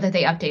like to know that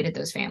they updated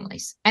those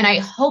families. And I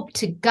hope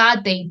to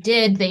God they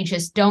did. They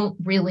just don't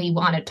really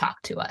want to talk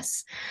to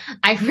us.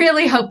 I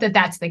really hope that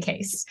that's the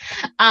case.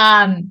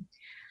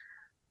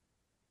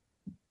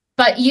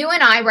 But you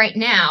and I right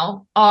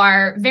now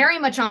are very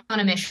much on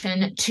a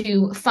mission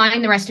to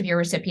find the rest of your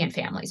recipient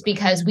families,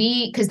 because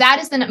that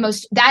is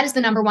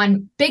the number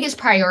one biggest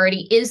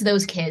priority is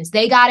those kids.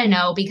 They got to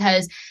know,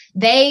 because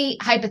they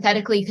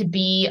hypothetically could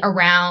be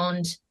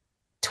around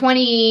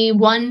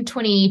 21,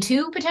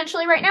 22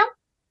 potentially right now.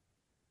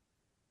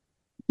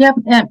 Yep.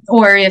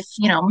 Or if,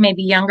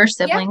 maybe younger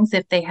siblings,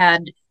 if they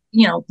had,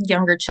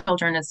 younger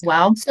children as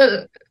well.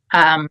 So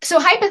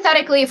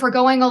hypothetically, if we're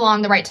going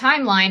along the right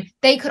timeline,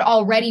 they could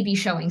already be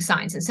showing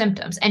signs and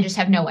symptoms and just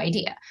have no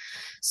idea.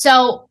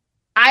 So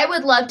I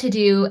would love to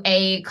do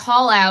a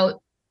call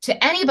out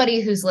to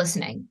anybody who's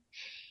listening.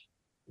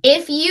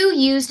 If you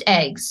used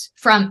eggs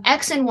from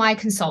X and Y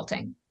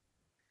Consulting,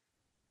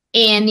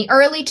 in the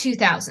early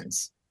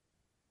 2000s.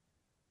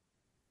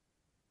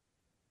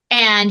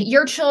 And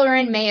your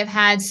children may have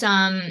had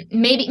some,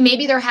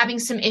 maybe they're having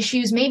some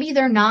issues, maybe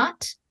they're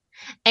not.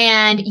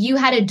 And you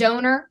had a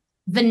donor,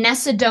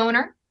 Vanessa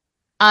Donor.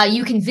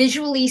 You can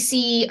visually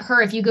see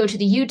her if you go to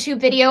the YouTube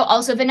video.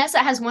 Also, Vanessa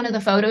has one of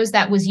the photos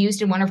that was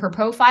used in one of her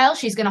profiles.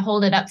 She's going to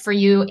hold it up for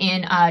you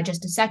in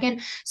just a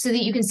second so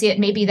that you can see it.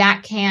 Maybe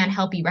that can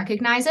help you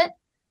recognize it.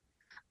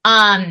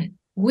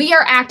 We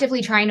are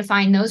actively trying to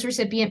find those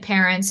recipient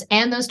parents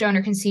and those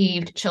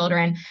donor-conceived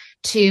children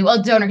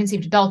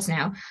donor-conceived adults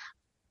now,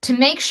 to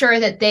make sure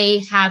that they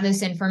have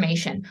this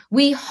information.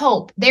 We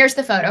hope, there's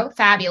the photo,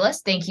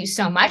 fabulous, thank you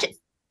so much.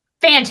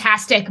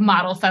 Fantastic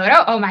model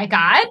photo, oh my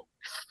God.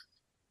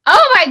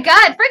 Oh my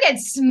God, friggin'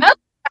 smoke.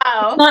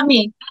 It's not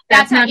me.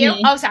 That's not you?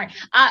 Me. Oh, sorry.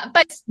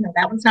 But no,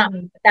 that one's not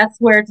me. That's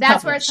where it's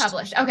published. Where it's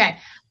published. Okay.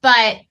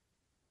 But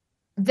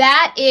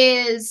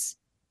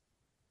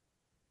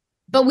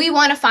we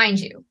want to find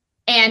you.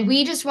 And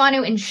we just want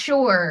to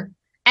ensure,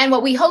 and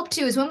what we hope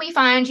to is when we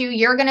find you,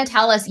 you're going to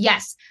tell us,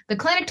 yes, the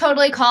clinic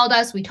totally called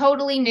us. We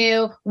totally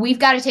knew. We've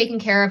got it taken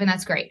care of, and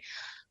that's great.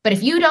 But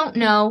if you don't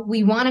know,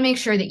 we want to make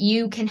sure that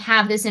you can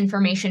have this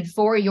information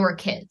for your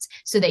kids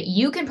so that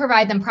you can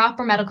provide them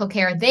proper medical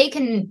care. They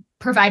can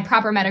provide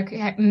proper medical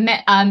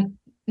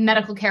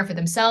care for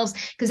themselves.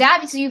 Because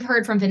obviously you've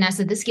heard from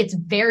Vanessa, this gets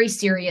very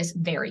serious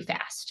very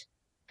fast.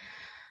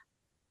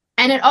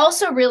 And it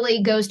also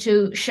really goes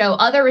to show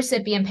other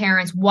recipient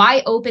parents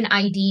why Open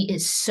ID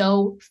is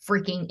so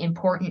freaking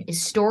important,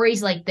 is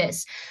stories like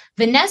this.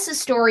 Vanessa's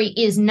story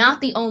is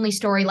not the only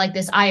story like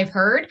this I have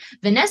heard.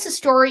 Vanessa's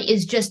story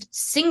is just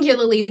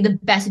singularly the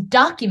best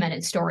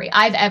documented story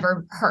I've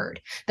ever heard.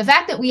 The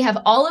fact that we have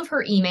all of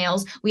her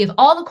emails, we have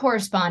all the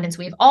correspondence,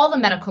 we have all the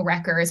medical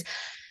records,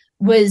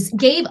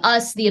 gave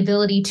us the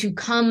ability to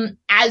come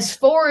as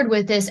forward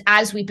with this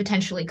as we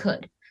potentially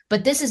could.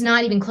 But this is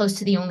not even close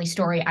to the only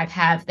story I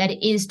have that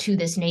is to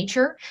this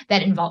nature,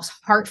 that involves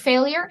heart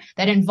failure,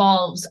 that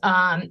involves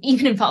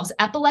even involves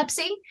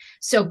epilepsy.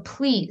 So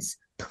please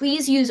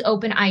use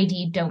Open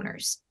ID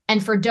donors.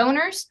 And for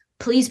donors,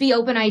 please be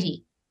Open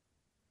ID.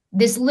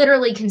 This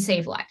literally can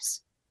save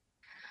lives.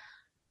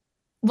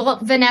 Well,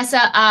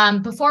 Vanessa,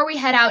 before we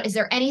head out, is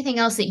there anything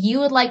else that you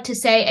would like to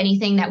say?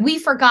 Anything that we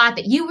forgot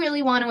that you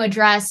really want to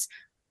address?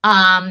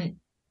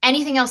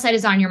 Anything else that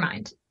is on your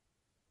mind?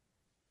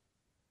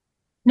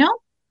 No,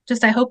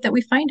 just I hope that we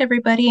find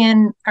everybody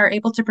and are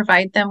able to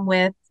provide them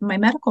with my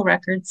medical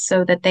records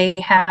so that they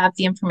have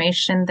the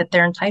information that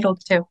they're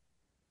entitled to.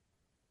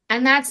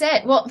 And that's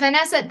it. Well,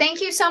 Vanessa,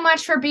 thank you so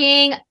much for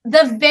being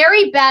the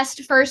very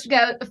best first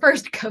guest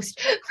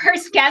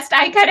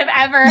I could have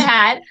ever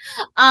had.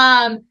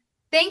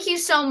 Thank you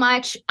so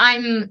much.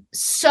 I'm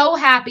so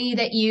happy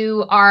that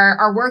you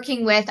are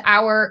working with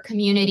our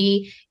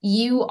community.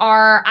 You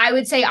are, I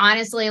would say,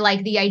 honestly,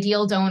 like the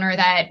ideal donor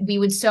that we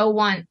would so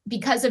want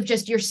because of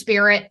just your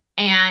spirit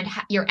and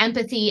your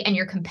empathy and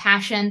your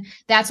compassion.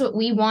 That's what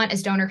we want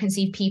as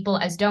donor-conceived people,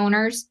 as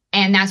donors.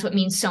 And that's what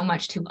means so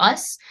much to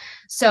us.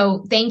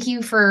 So thank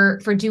you for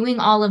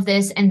doing all of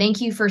this. And thank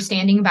you for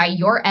standing by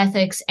your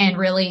ethics and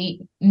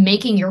really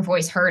making your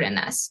voice heard in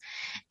this.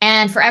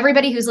 And for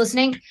everybody who's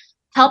listening,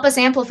 help us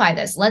amplify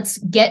this. Let's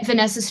get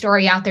Vanessa's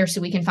story out there so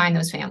we can find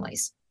those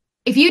families.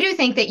 If you do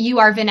think that you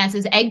are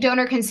Vanessa's egg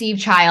donor conceived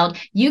child,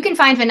 you can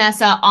find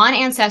Vanessa on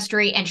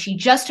Ancestry, and she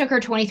just took her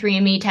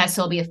 23andMe test,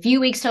 so it'll be a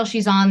few weeks till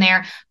she's on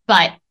there,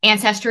 but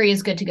Ancestry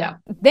is good to go.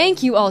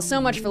 Thank you all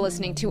so much for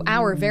listening to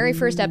our very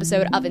first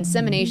episode of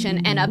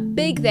Insemination, and a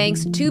big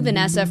thanks to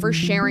Vanessa for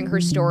sharing her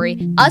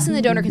story. Us in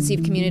the donor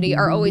conceived community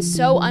are always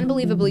so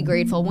unbelievably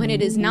grateful when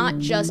it is not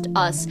just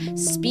us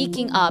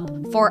speaking up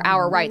for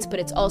our rights, but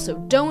it's also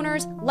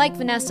donors like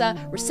Vanessa,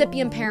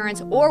 recipient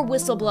parents, or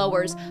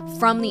whistleblowers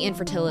from the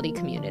infertility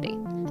community.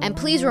 And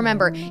please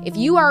remember, if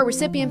you are a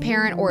recipient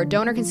parent or a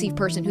donor-conceived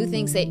person who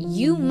thinks that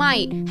you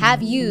might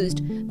have used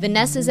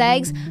Vanessa's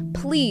eggs,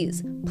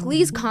 please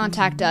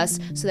contact us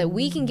so that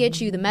we can get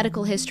you the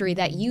medical history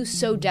that you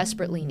so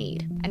desperately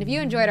need. And if you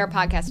enjoyed our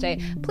podcast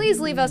today,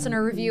 please leave us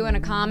a review and a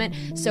comment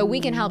so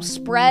we can help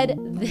spread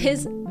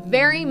this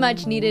very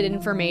much needed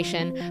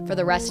information for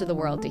the rest of the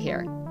world to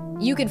hear.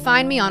 You can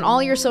find me on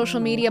all your social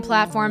media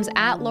platforms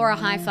at Laura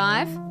High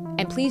Five.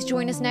 And please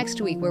join us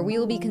next week where we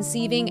will be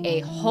conceiving a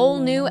whole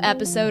new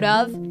episode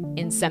of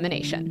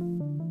Insemination.